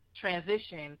my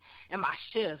transition and my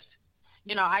shift.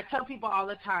 I tell people all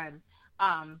the time,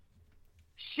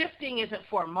 shifting isn't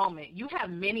for a moment. You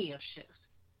have many of shifts.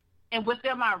 And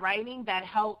within my writing, that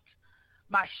helped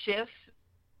my shifts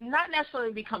not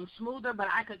necessarily become smoother, but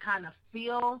I could kind of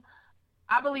feel.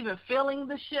 I believe in feeling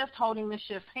the shift, holding the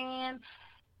shift's hand,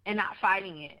 and not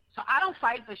fighting it. So I don't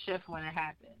fight the shift when it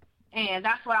happens. And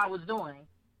that's what I was doing.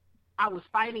 I was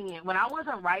fighting it. When I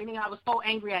wasn't writing, I was so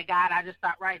angry at God, I just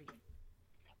stopped writing.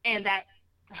 And that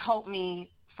helped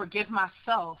me forgive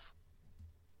myself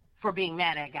for being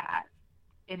mad at God.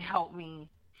 It helped me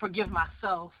forgive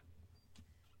myself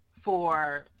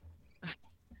for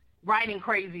writing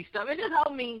crazy stuff. It just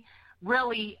helped me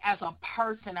really as a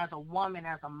person, as a woman,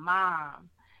 as a mom,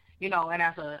 and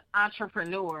as an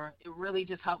entrepreneur, it really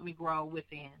just helped me grow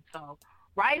within. So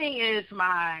writing is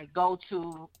my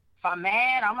go-to. If I'm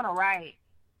mad, I'm going to write.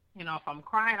 If I'm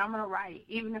crying, I'm going to write.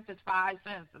 Even if it's 5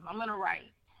 sentences, I'm going to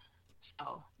write.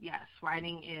 So, yes,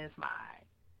 writing is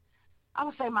I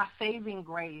would say my saving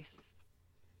grace.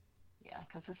 Yeah,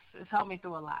 because it's helped me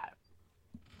through a lot.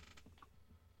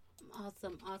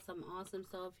 Awesome, awesome, awesome.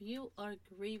 So if you are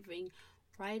grieving,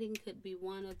 writing could be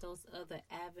one of those other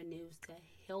avenues to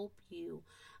help you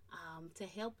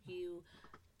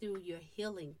through your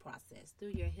healing process.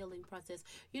 Through your healing process.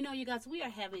 You guys, we are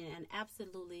having an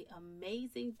absolutely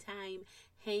amazing time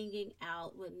hanging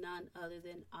out with none other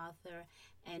than author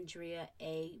Andrea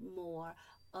A. Moore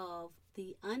of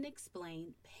The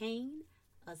Unexplained Pain,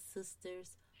 A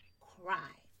Sister's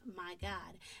Cry. My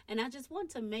God. And I just want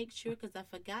to make sure, because I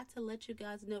forgot to let you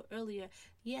guys know earlier,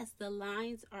 yes, the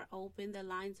lines are open. The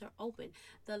lines are open.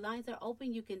 The lines are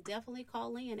open. You can definitely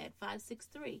call in at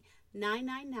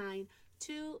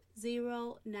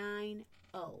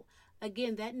 563-999-2090.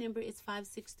 Again, that number is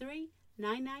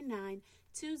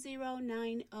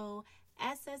 563-999-2090.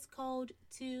 Access code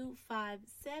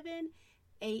 257-851.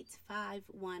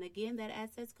 Again, that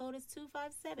access code is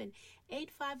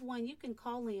 257-851. You can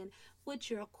call in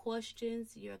with your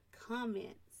questions, your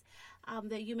comments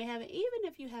that you may have. And even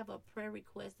if you have a prayer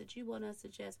request that you want us to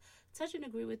just touch and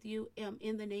agree with you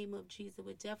in the name of Jesus,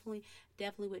 we definitely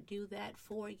would do that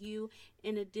for you.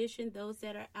 In addition, those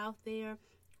that are out there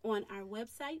on our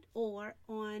website or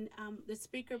on the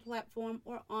speaker platform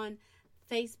or on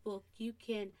Facebook, you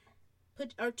can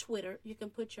or Twitter, you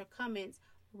can put your comments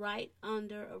right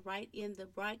under or right in the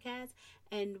broadcast,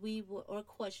 and we will, or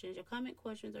questions, your comment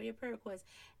questions or your prayer requests,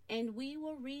 and we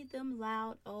will read them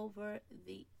loud over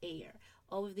the air.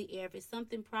 If it's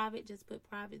something private, just put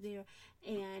private there,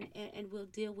 and we'll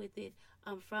deal with it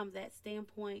from that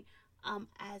standpoint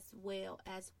as well.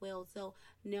 So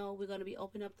no, we're going to be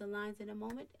opening up the lines in a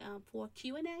moment for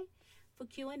Q&A.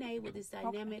 With this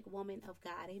dynamic woman of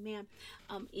God. Amen.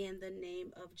 In the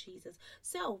name of Jesus.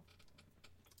 So,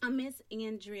 Miss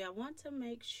Andrea, I want to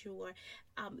make sure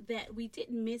that we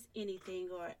didn't miss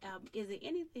anything, or is there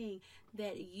anything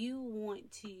that you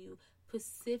want to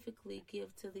specifically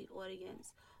give to the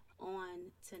audience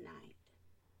on tonight?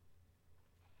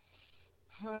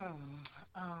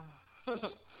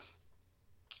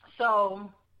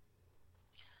 So,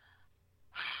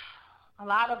 a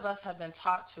lot of us have been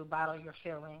taught to battle your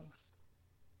feelings.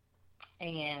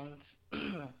 And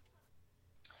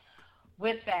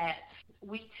with that,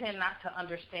 we tend not to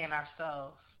understand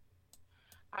ourselves.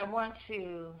 I want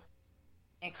to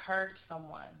encourage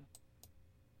someone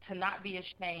to not be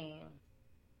ashamed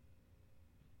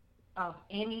of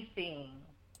anything,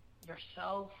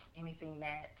 yourself, anything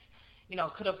that,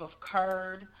 could have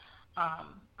occurred.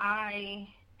 I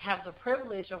have the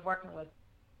privilege of working with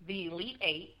the Elite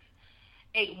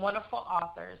eight wonderful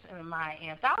authors in my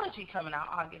anthology coming out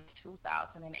August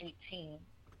 2018.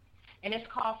 And it's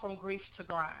called From Grief to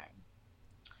Grind.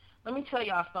 Let me tell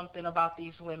y'all something about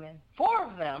these women. 4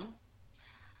 of them,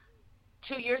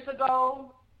 2 years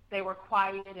ago, they were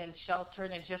quiet and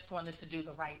sheltered and just wanted to do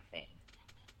the right thing.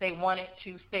 They wanted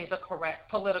to say the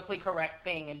politically correct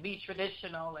thing and be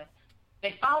traditional. And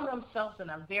they found themselves in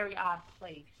a very odd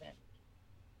place. And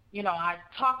I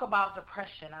talk about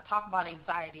depression. I talk about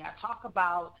anxiety. I talk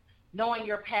about knowing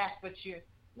your past, but you're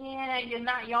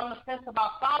on the fence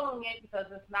about following it because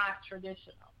it's not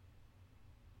traditional.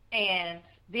 And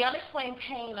The Unexplained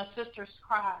Pain, A Sister's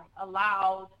Cry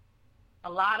allowed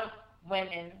a lot of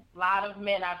women, a lot of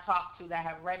men I've talked to that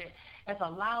have read it, has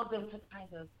allowed them to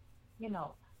kind of,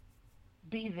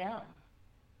 be them.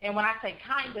 And when I say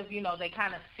kind of, they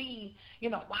kind of see,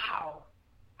 wow,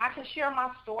 I can share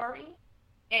my story.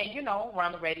 And,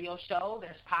 run a radio show,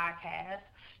 there's podcasts,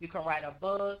 you can write a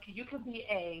book, you can be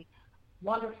a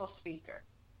wonderful speaker.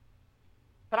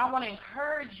 But I want to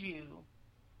encourage you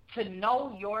to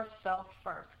know yourself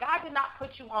first. God did not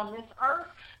put you on this earth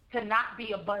to not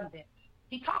be abundant.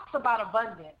 He talks about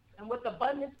abundance. And with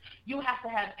abundance, you have to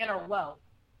have inner wealth,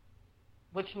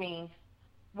 which means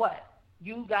what?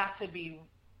 You got to be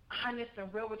honest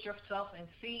and real with yourself and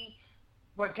see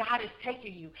where God is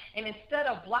taking you. And instead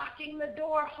of blocking the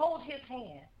door, hold his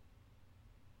hand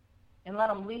and let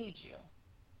him lead you.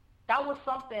 That was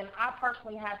something I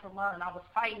personally had to learn. I was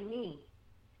fighting me.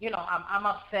 I'm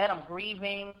upset, I'm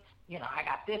grieving, I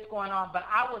got this going on, but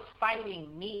I was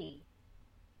fighting me.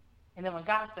 And then when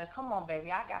God said, come on,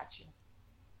 baby, I got you.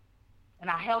 And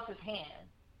I held his hand.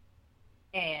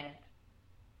 And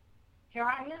here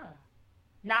I am,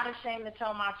 not ashamed to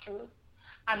tell my truth.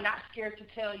 I'm not scared to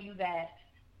tell you that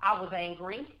I was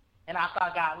angry. and I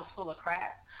thought God was full of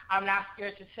crap. I'm not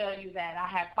scared to tell you that I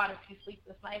had quite a few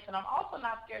sleepless nights, and I'm also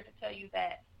not scared to tell you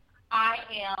that I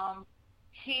am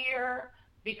here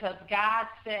because God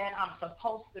said I'm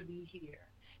supposed to be here.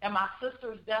 And my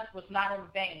sister's death was not in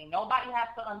vain. Nobody has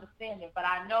to understand it, but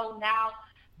I know now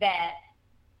that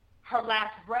her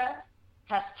last breath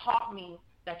has taught me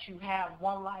that you have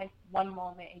one life, one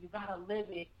moment, and you got to live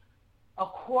it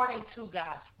according to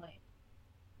God's plan.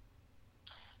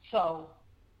 So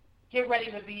get ready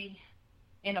to be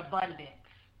in abundance,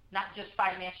 not just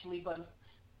financially, but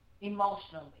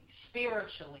emotionally,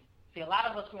 spiritually. See, a lot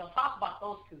of us, we don't talk about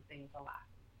those two things a lot.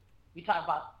 We talk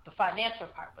about the financial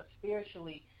part, but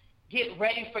spiritually, get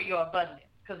ready for your abundance.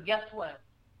 Because guess what?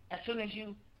 As soon as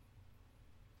you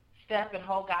step and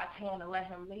hold God's hand and let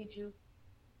him lead you,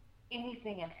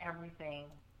 anything and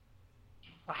everything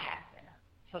will happen.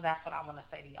 So that's what I want to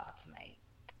say to y'all tonight.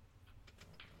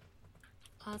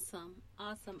 Awesome,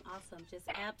 awesome, awesome. Just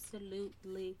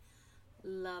absolutely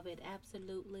love it.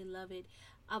 Absolutely love it.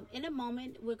 In a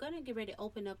moment, we're going to get ready to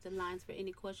open up the lines for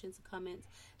any questions or comments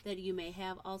that you may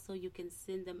have. Also, you can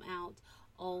send them out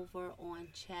over on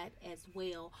chat as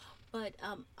well. But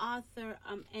Author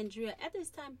Andrea, at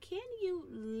this time, can you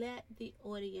let the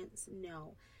audience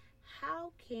know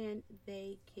how can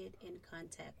they get in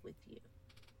contact with you?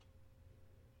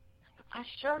 I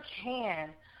sure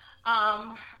can.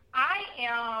 I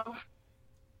am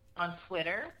on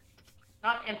Twitter,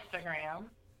 on Instagram,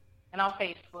 and on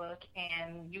Facebook,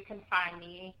 and you can find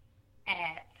me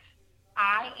at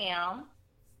I am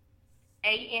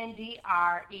Andrea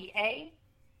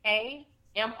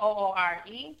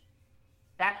Amoore.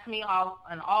 That's me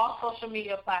on all social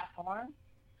media platforms.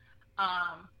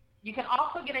 You can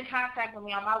also get in contact with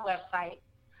me on my website,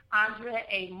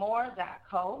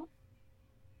 andreaamore.co.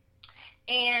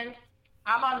 And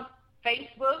I'm on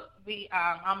Facebook.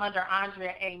 I'm under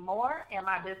Andrea A. Moore, and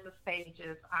my business page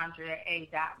is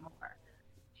andreaa.moore.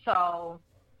 So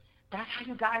that's how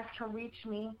you guys can reach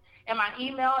me. And my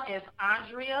email is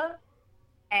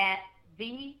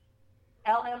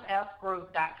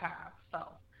andrea@thelmfgroup.com. So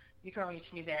you can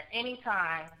reach me there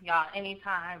anytime, y'all,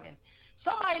 anytime. And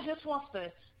somebody just wants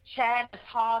to chat and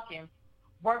talk and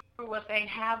work through what they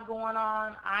have going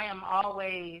on. I am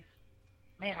always,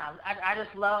 man, I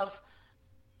just love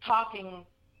talking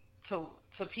to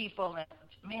people, and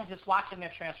man, just watching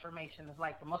their transformation is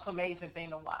like the most amazing thing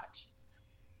to watch.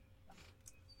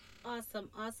 Awesome,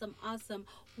 awesome, awesome.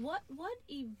 What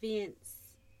events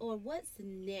or what's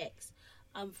next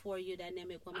for you,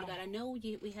 Dynamic Woman? God, I know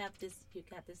you got this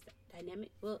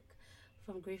dynamic book,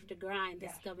 From Grief to Grind,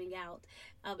 that's coming out.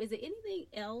 Is there anything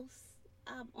else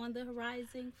on the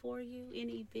horizon for you?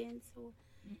 Any events or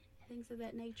things of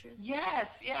that nature? Yes.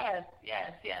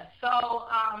 So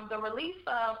the release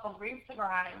of From Grief to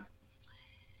Grind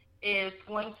is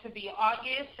going to be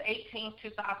August 18,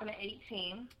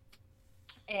 2018.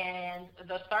 And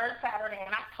the third Saturday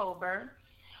in October,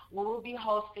 we will be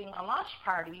hosting a launch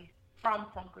party from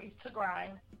Grief to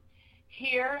Grind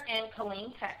here in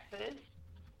Killeen, Texas.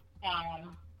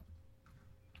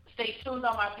 Stay tuned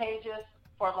on my pages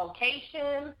for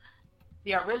location.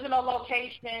 The original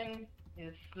location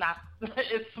is not,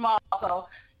 it's small. So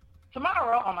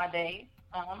tomorrow on my day,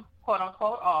 quote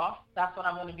unquote off, that's what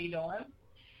I'm going to be doing.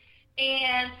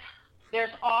 And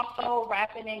there's also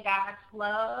Rapping in God's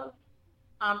Love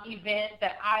event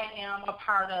that I am a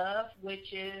part of,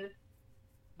 which is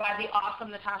by the awesome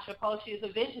Natasha Poe. She is a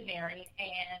visionary,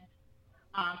 and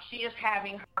she is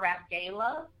having her rap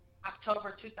gala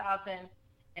October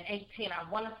 2018. I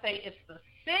want to say it's the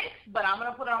 6th, but I'm going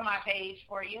to put it on my page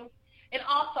for you. And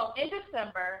also in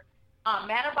December,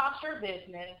 Mad About Your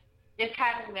Business is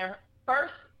having their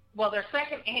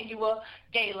second annual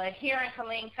gala here in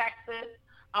Killeen, Texas.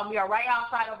 We are right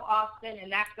outside of Austin, and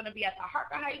that's going to be at the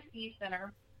Harker Heights Ski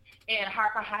Center in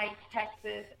Harker Heights,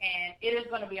 Texas. And it is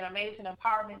going to be an amazing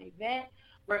empowerment event.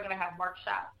 We're going to have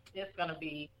workshops. It's going to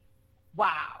be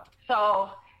wow.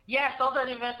 So, yes, those are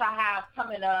the events I have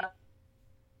coming up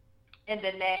in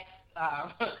the next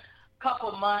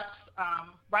couple months.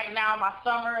 Right now, my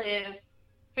summer is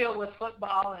filled with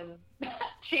football and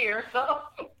cheer. So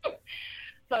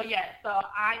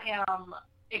I am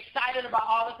excited about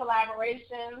all the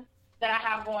collaborations that I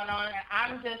have going on, and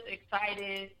I'm just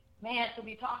excited, man, to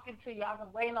be talking to you. I've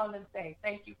been waiting on this day.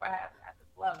 Thank you for having me. I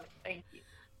just love it. Thank you.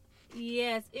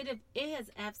 Yes, it has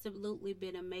absolutely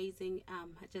been amazing. I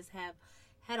just have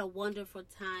had a wonderful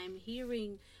time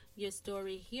hearing your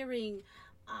story, hearing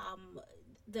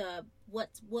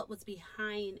what was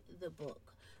behind the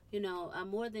book.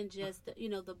 More than just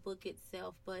the book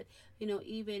itself, but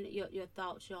even your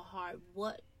thoughts, your heart,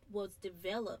 what was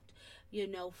developed,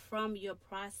 from your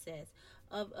process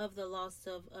of the loss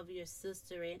of your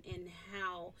sister, and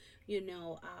how,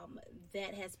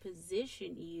 that has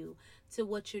positioned you to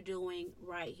what you're doing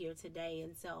right here today.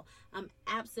 And so I'm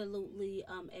absolutely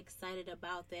excited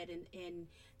about that, and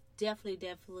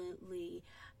definitely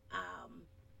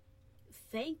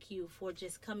thank you for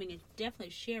just coming and definitely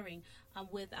sharing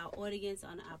with our audience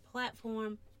on our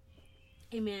platform.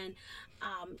 Amen.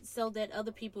 So that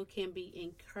other people can be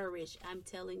encouraged. I'm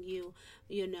telling you,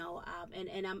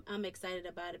 and I'm excited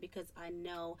about it, because I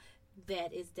know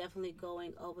that is definitely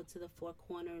going over to the four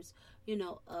corners,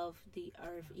 of the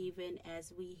earth. Even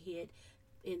as we hit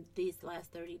in these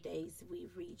last 30 days,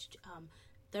 we've reached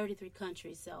 33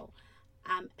 countries. So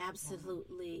I'm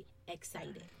absolutely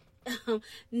excited.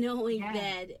 Knowing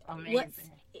that amazing. What's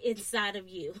inside of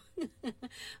you,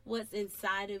 what's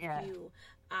inside of you,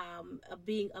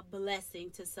 being a blessing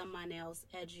to someone else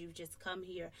as you just come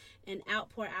here and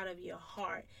outpour out of your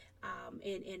heart,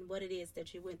 and what it is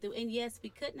that you went through. And yes, we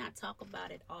could not talk about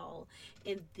it all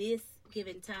in this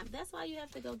given time. That's why you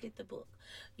have to go get the book.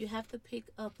 You have to pick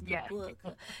up the book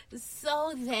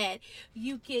so that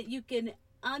you can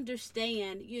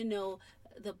understand,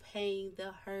 the pain,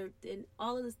 the hurt, and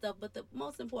all of the stuff. But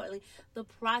most importantly, the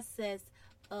process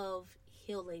of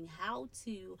healing, how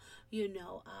to,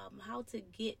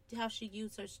 how she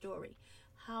used her story,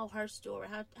 how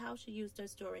she used her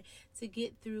story to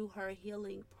get through her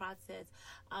healing process,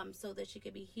 so that she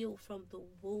could be healed from the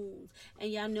wounds. And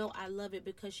y'all know I love it,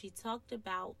 because she talked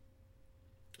about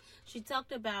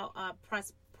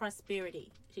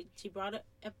prosperity. She brought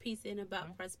a piece in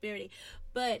about prosperity,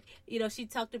 but she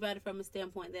talked about it from a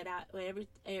standpoint that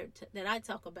I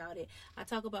talk about it. I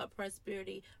talk about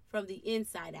prosperity from the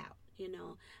inside out.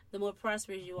 The more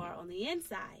prosperous you are on the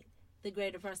inside, the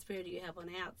greater prosperity you have on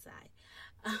the outside.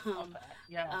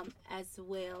 As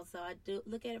well. So I do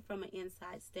look at it from an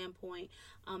inside standpoint,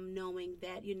 knowing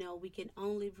that we can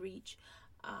only reach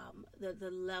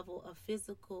the level of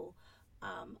physical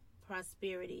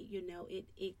prosperity.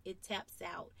 It taps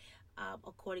out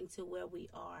according to where we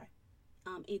are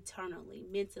eternally,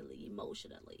 mentally,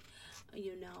 emotionally,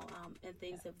 and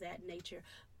things of that nature.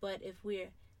 But if we're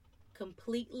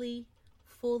completely,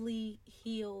 fully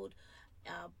healed,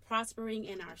 prospering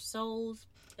in our souls,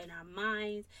 in our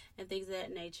minds, and things of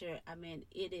that nature,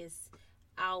 it is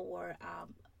our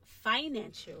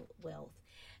financial wealth.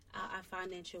 Our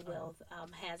financial wealth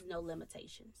has no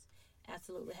limitations.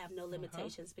 Absolutely have no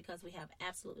limitations, because we have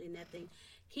absolutely nothing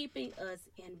keeping us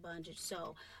in bondage.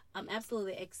 So I'm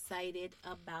absolutely excited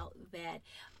about that.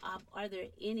 Are there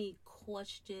any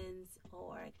questions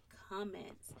or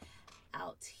comments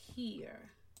out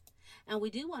here? And we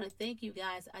do want to thank you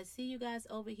guys. I see you guys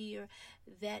over here.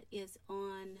 That is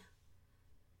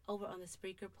over on the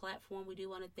Spreaker platform. We do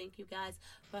want to thank you guys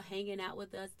for hanging out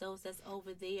with us. Those that's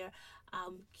over there,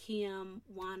 Kim,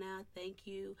 Wana, thank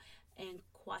you, and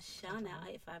Kwashana.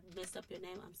 If I messed up your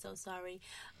name, I'm so sorry.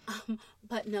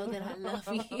 But know that I love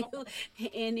you.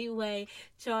 Anyway,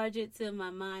 charge it to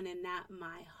my mind and not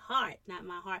my heart. Not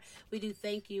my heart. We do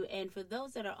thank you. And for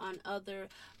those that are on other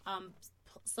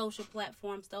social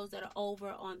platforms, those that are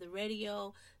over on the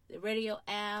radio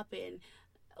app, and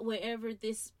wherever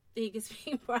this thing is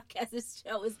being broadcast, this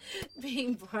show is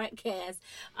being broadcast,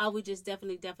 we just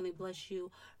definitely bless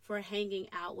you for hanging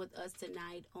out with us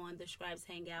tonight on the Scribes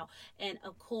Hangout. And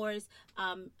of course,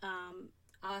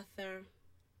 author,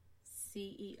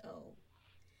 CEO,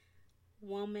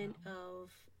 woman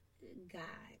of God,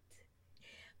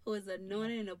 who is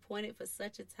anointed and appointed for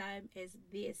such a time as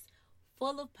this,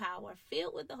 full of power,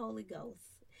 filled with the Holy Ghost.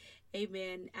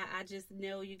 Amen. I just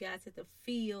know you guys have to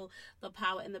feel the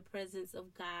power and the presence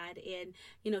of God. And,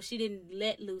 she didn't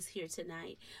let loose here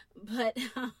tonight. But,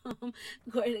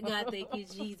 glory to God, thank you,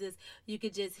 Jesus. You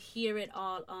could just hear it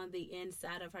all on the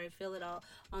inside of her, feel it all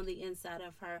on the inside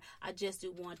of her. I just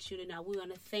do want you to know, we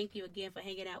want to thank you again for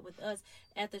hanging out with us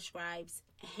at the Scribes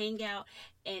Hangout,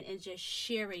 and just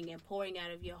sharing and pouring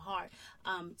out of your heart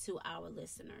to our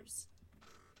listeners.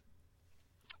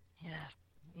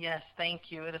 Yes,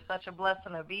 thank you. It is such a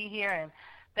blessing to be here, and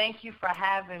thank you for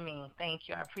having me. Thank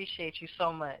you. I appreciate you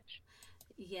so much.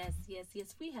 Yes.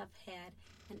 We have had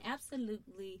an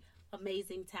absolutely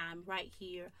amazing time right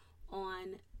here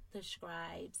on the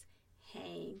Scribes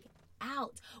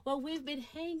Hangout. Well, we've been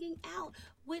hanging out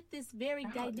with this very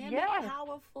dynamic,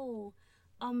 powerful,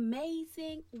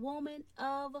 amazing woman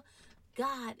of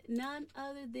God, none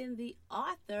other than the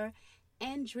author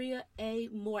Andrea A.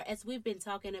 Moore, as we've been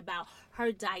talking about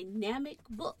her dynamic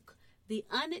book, The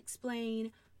Unexplained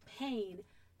Pain,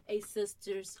 A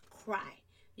Sister's Cry.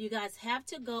 You guys have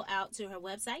to go out to her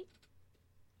website,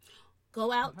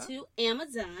 Go out to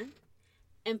Amazon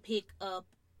and pick up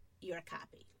your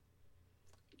copy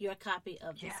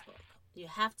of this book. You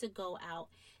have to go out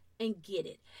and get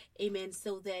it. Amen.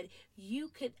 So that you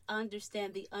could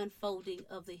understand the unfolding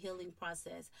of the healing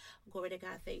process. Glory to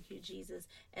God. Thank you, Jesus.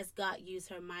 As God used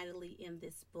her mightily in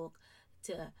this book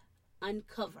to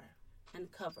uncover,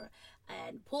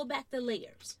 and pull back the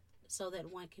layers so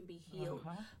that one can be healed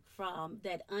from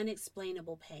that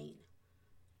unexplainable pain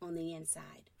on the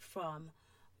inside, from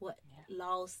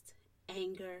lost,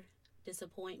 anger,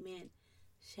 disappointment,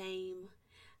 shame,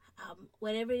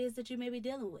 whatever it is that you may be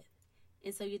dealing with.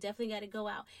 And so you definitely got to go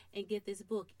out and get this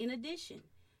book. In addition,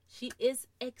 she is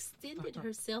extended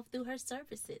herself through her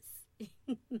services.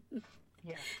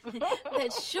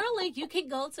 That surely you can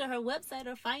go to her website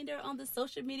or find her on the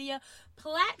social media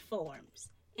platforms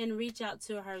and reach out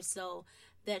to her so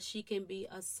that she can be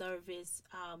a service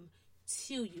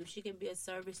to you. She can be a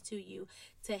service to you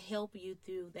to help you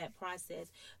through that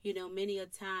process. You know, many a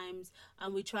times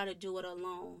we try to do it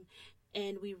alone,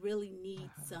 and we really need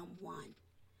someone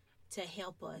to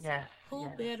help us. Who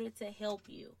better to help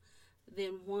you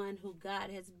than one who God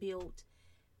has built,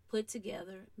 put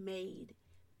together, made,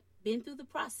 been through the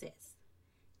process,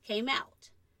 came out,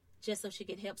 just so she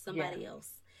can help somebody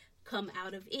else come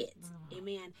out of it.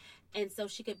 Amen. And so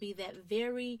she could be that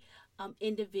very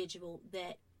individual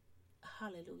that,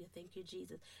 hallelujah, thank you,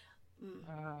 Jesus.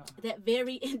 That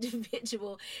very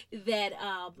individual that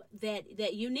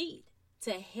that you need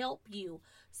to help you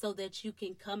so that you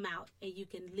can come out and you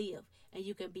can live and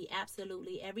you can be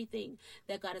absolutely everything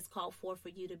that God has called for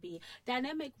you to be.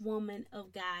 Dynamic woman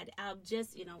of God.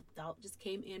 Thought just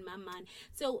came in my mind.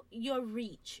 So your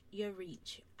reach.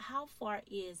 How far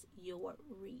is your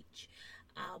reach?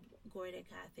 Glory to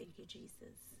God. Thank you,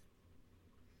 Jesus.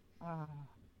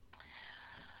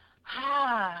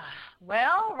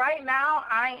 Well, right now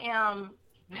I am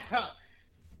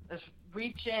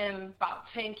reaching about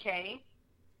 10K.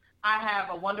 I have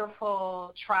a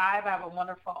wonderful tribe. I have a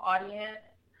wonderful audience.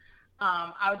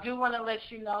 I do want to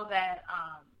let you know that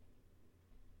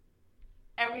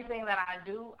everything that I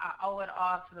do, I owe it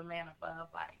all to the man above.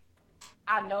 Like,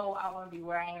 I know I wouldn't be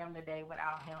where I am today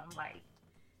without him. Like,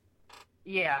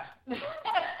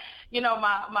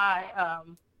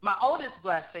 my oldest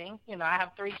blessing, I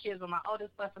have 3 kids, but my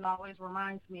oldest blessing always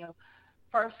reminds me of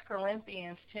 1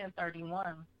 Corinthians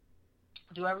 10:31.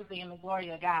 Do everything in the glory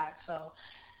of God. So,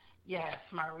 yes,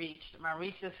 my reach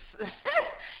is,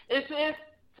 it's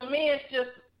to me, it's just,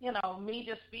 me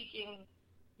just speaking,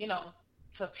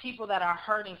 to people that are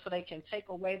hurting so they can take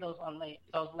away those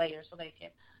layers, so they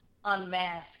can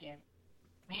unmask and,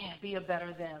 be a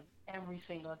better them every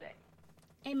single day.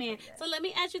 Amen. So let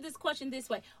me ask you this question this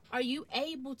way. Are you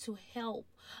able to help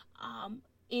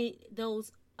in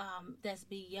those that's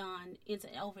beyond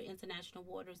over international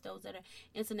waters, those that are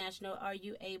international? Are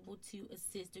you able to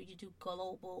assist? Do you do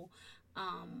global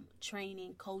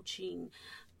training, coaching,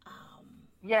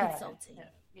 consulting?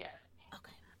 Yes.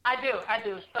 Okay. I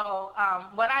do. So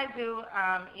what I do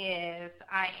is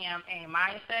I am a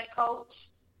mindset coach,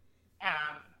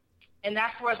 and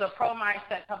that's where the pro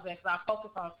mindset comes in, because I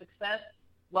focus on success,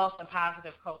 wealth, and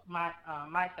positive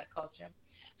mindset coaching.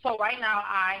 So right now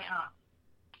I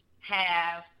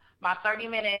have my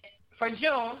 30-minute for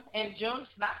June, and June's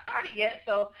not started yet.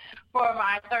 So for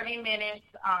my 30-minute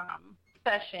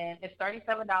session, it's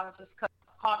 $37. It's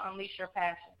called Unleash Your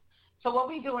Passion. So what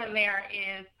we do in there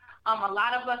is a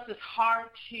lot of us, it's hard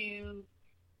to,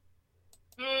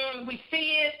 we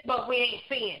see it, but we ain't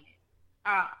seeing it.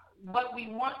 What we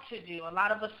want to do, a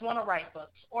lot of us want to write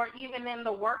books, or even in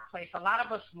the workplace, a lot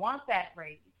of us want that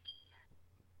raise.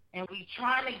 And we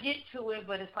trying to get to it,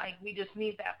 but it's like we just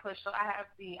need that push. So I have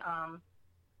the,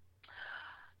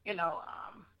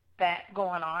 that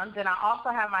going on. Then I also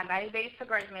have my 90 Days to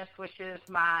Greatness, which is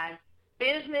my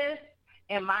business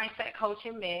and mindset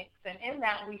coaching mix. And in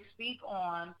that, we speak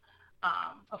on,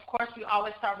 of course, we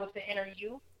always start with the inner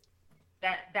you.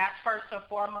 That's first and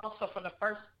foremost. So for the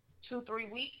first 2-3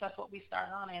 weeks, that's what we start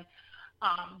on. And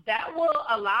that will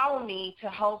allow me to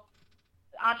help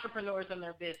entrepreneurs in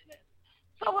their business.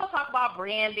 So we'll talk about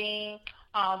branding.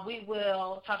 We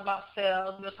will talk about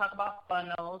sales. We'll talk about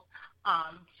funnels.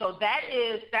 So that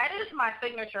is my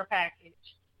signature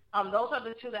package. Those are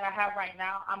the 2 that I have right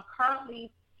now. I'm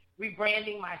currently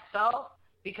rebranding myself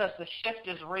because the shift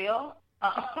is real.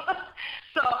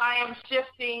 So I am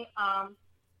shifting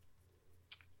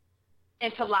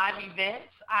into live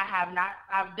events.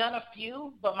 I've done a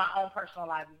few, but my own personal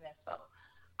live events. So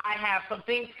I have some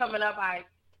things coming up I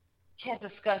can't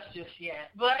discuss just yet,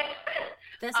 but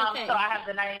that's okay. So I have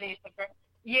the 90 Days to Greatness.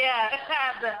 Yeah, I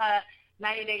have the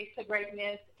 90 Days to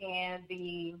Greatness and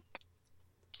the,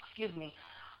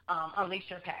 Unleash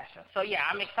Your Passion. So, yeah,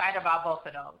 I'm excited about both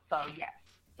of those. So, yes,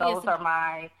 those are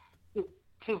my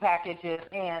two packages.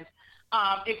 And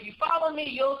if you follow me,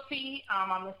 you'll see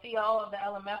I'm the CEO of the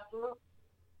LMF group,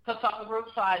 consultant group,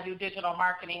 so I do digital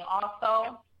marketing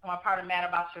also. I'm a part of Mad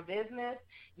About Your Business,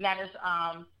 and that is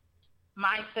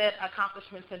mindset,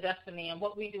 accomplishments, and destiny. And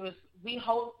what we do is we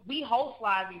host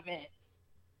live events.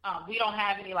 We don't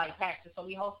have any like practice, so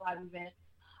we host live events.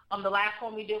 The last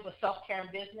one we did was self-care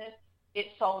and business. It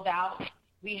sold out.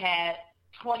 We had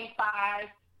 25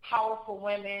 powerful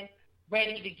women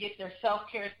ready to get their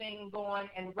self-care thing going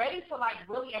and ready to like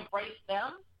really embrace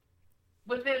them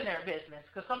within their business.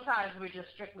 Because sometimes we're just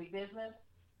strictly business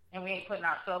and we ain't putting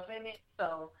ourselves in it.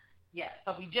 So, yeah.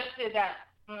 So we just did that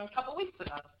a couple weeks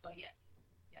ago. So, yeah.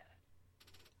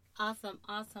 Awesome.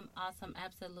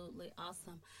 Absolutely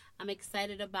awesome. I'm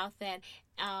excited about that.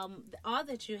 All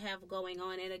that you have going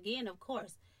on. And again, of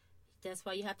course, that's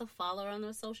why you have to follow her on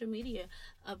the social media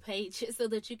page so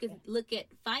that you can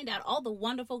find out all the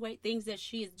wonderful, great things that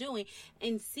she is doing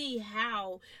and see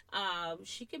how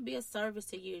she can be a service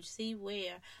to you. See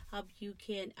where you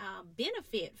can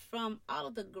benefit from all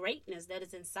of the greatness that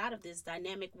is inside of this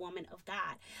dynamic woman of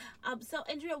God. So,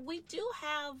 Andrea, we do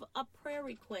have a prayer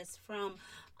request from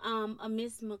a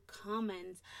Miss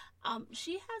McCummins.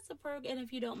 She has a prayer, and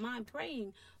if you don't mind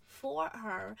praying for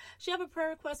her, she have a prayer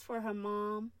request for her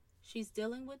mom. She's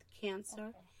dealing with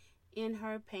cancer in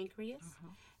her pancreas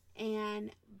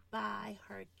and by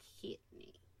her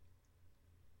kidney.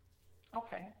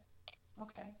 Okay.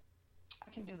 I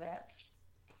can do that.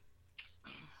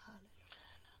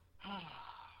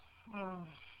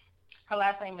 Her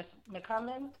last name is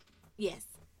McCummins? Yes.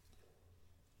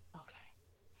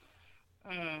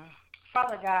 Okay.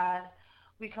 Father God,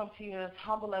 we come to you as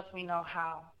humble as we know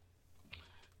how.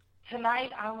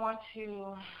 Tonight I want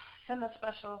to send a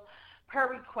special prayer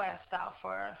request out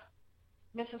for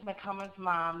Mrs. McCummins'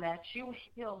 mom, that you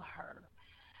heal her,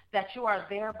 that you are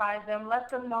there by them. Let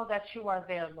them know that you are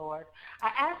there, Lord.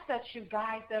 I ask that you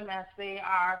guide them as they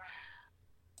are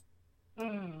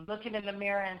looking in the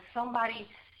mirror and somebody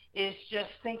is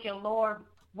just thinking, Lord,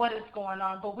 what is going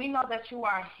on? But we know that you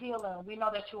are a healer. We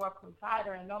know that you are a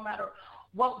provider. And no matter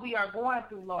what we are going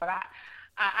through, Lord,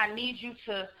 I need you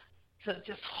to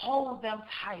just hold them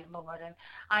tight, Lord. And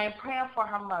I am praying for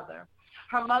her mother.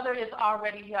 Her mother is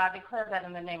already healed. I declare that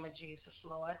in the name of Jesus,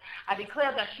 Lord. I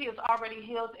declare that she is already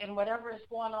healed in whatever is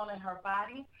going on in her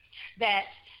body, that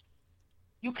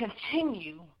you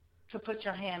continue to put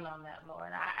your hand on that,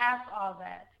 Lord. I ask all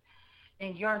that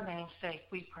in your name's sake,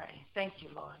 we pray. Thank you,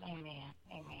 Lord. Amen.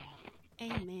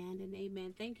 Amen and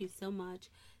amen. Thank you so much.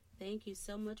 Thank you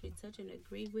so much. We touch and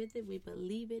agree with it. We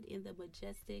believe it in the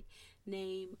majestic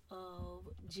name of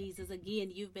Jesus. Again,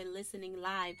 you've been listening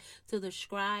live to the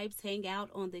Scribes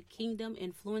Hangout on the Kingdom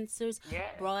Influencers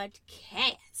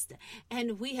broadcast.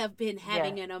 And we have been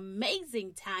having an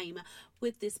amazing time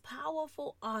with this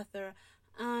powerful author,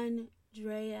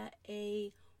 Andrea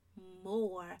A.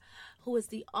 Moore, who is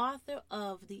the author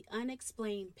of The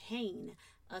Unexplained Pain,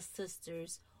 A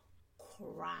Sister's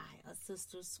Cry.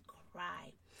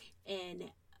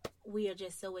 And we are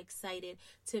just so excited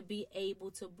to be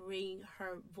able to bring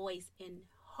her voice and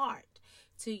heart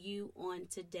to you on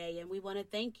today. And we want to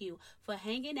thank you for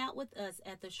hanging out with us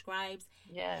at the Scribes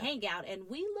Hangout. And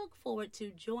we look forward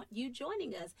to you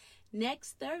joining us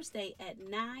next Thursday at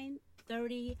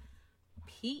 9:30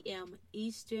 p.m.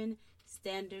 Eastern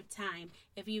Standard Time.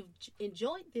 If you've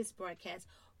enjoyed this broadcast,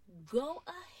 go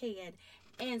ahead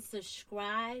and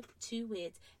subscribe to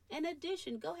it. In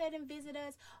addition, go ahead and visit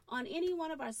us on any one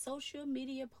of our social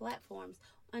media platforms,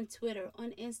 on Twitter,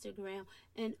 on Instagram,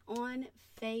 and on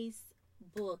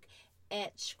Facebook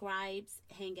at Scribes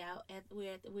Hangout,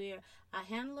 where our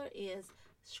handler is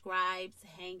Scribes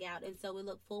Hangout. And so we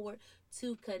look forward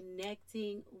to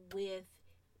connecting with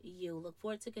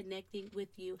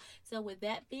you. So with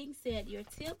that being said, your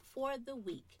tip for the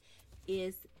week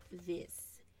is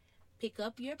this: pick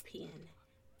up your pen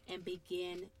and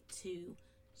begin to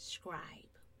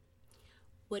scribe.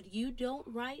 What you don't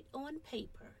write on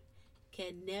paper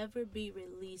can never be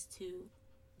released to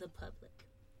the public.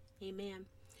 Amen.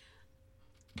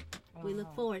 We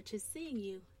look forward to seeing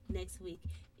you next week.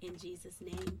 In Jesus'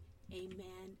 name,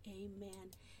 amen, and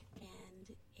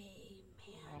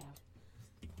amen.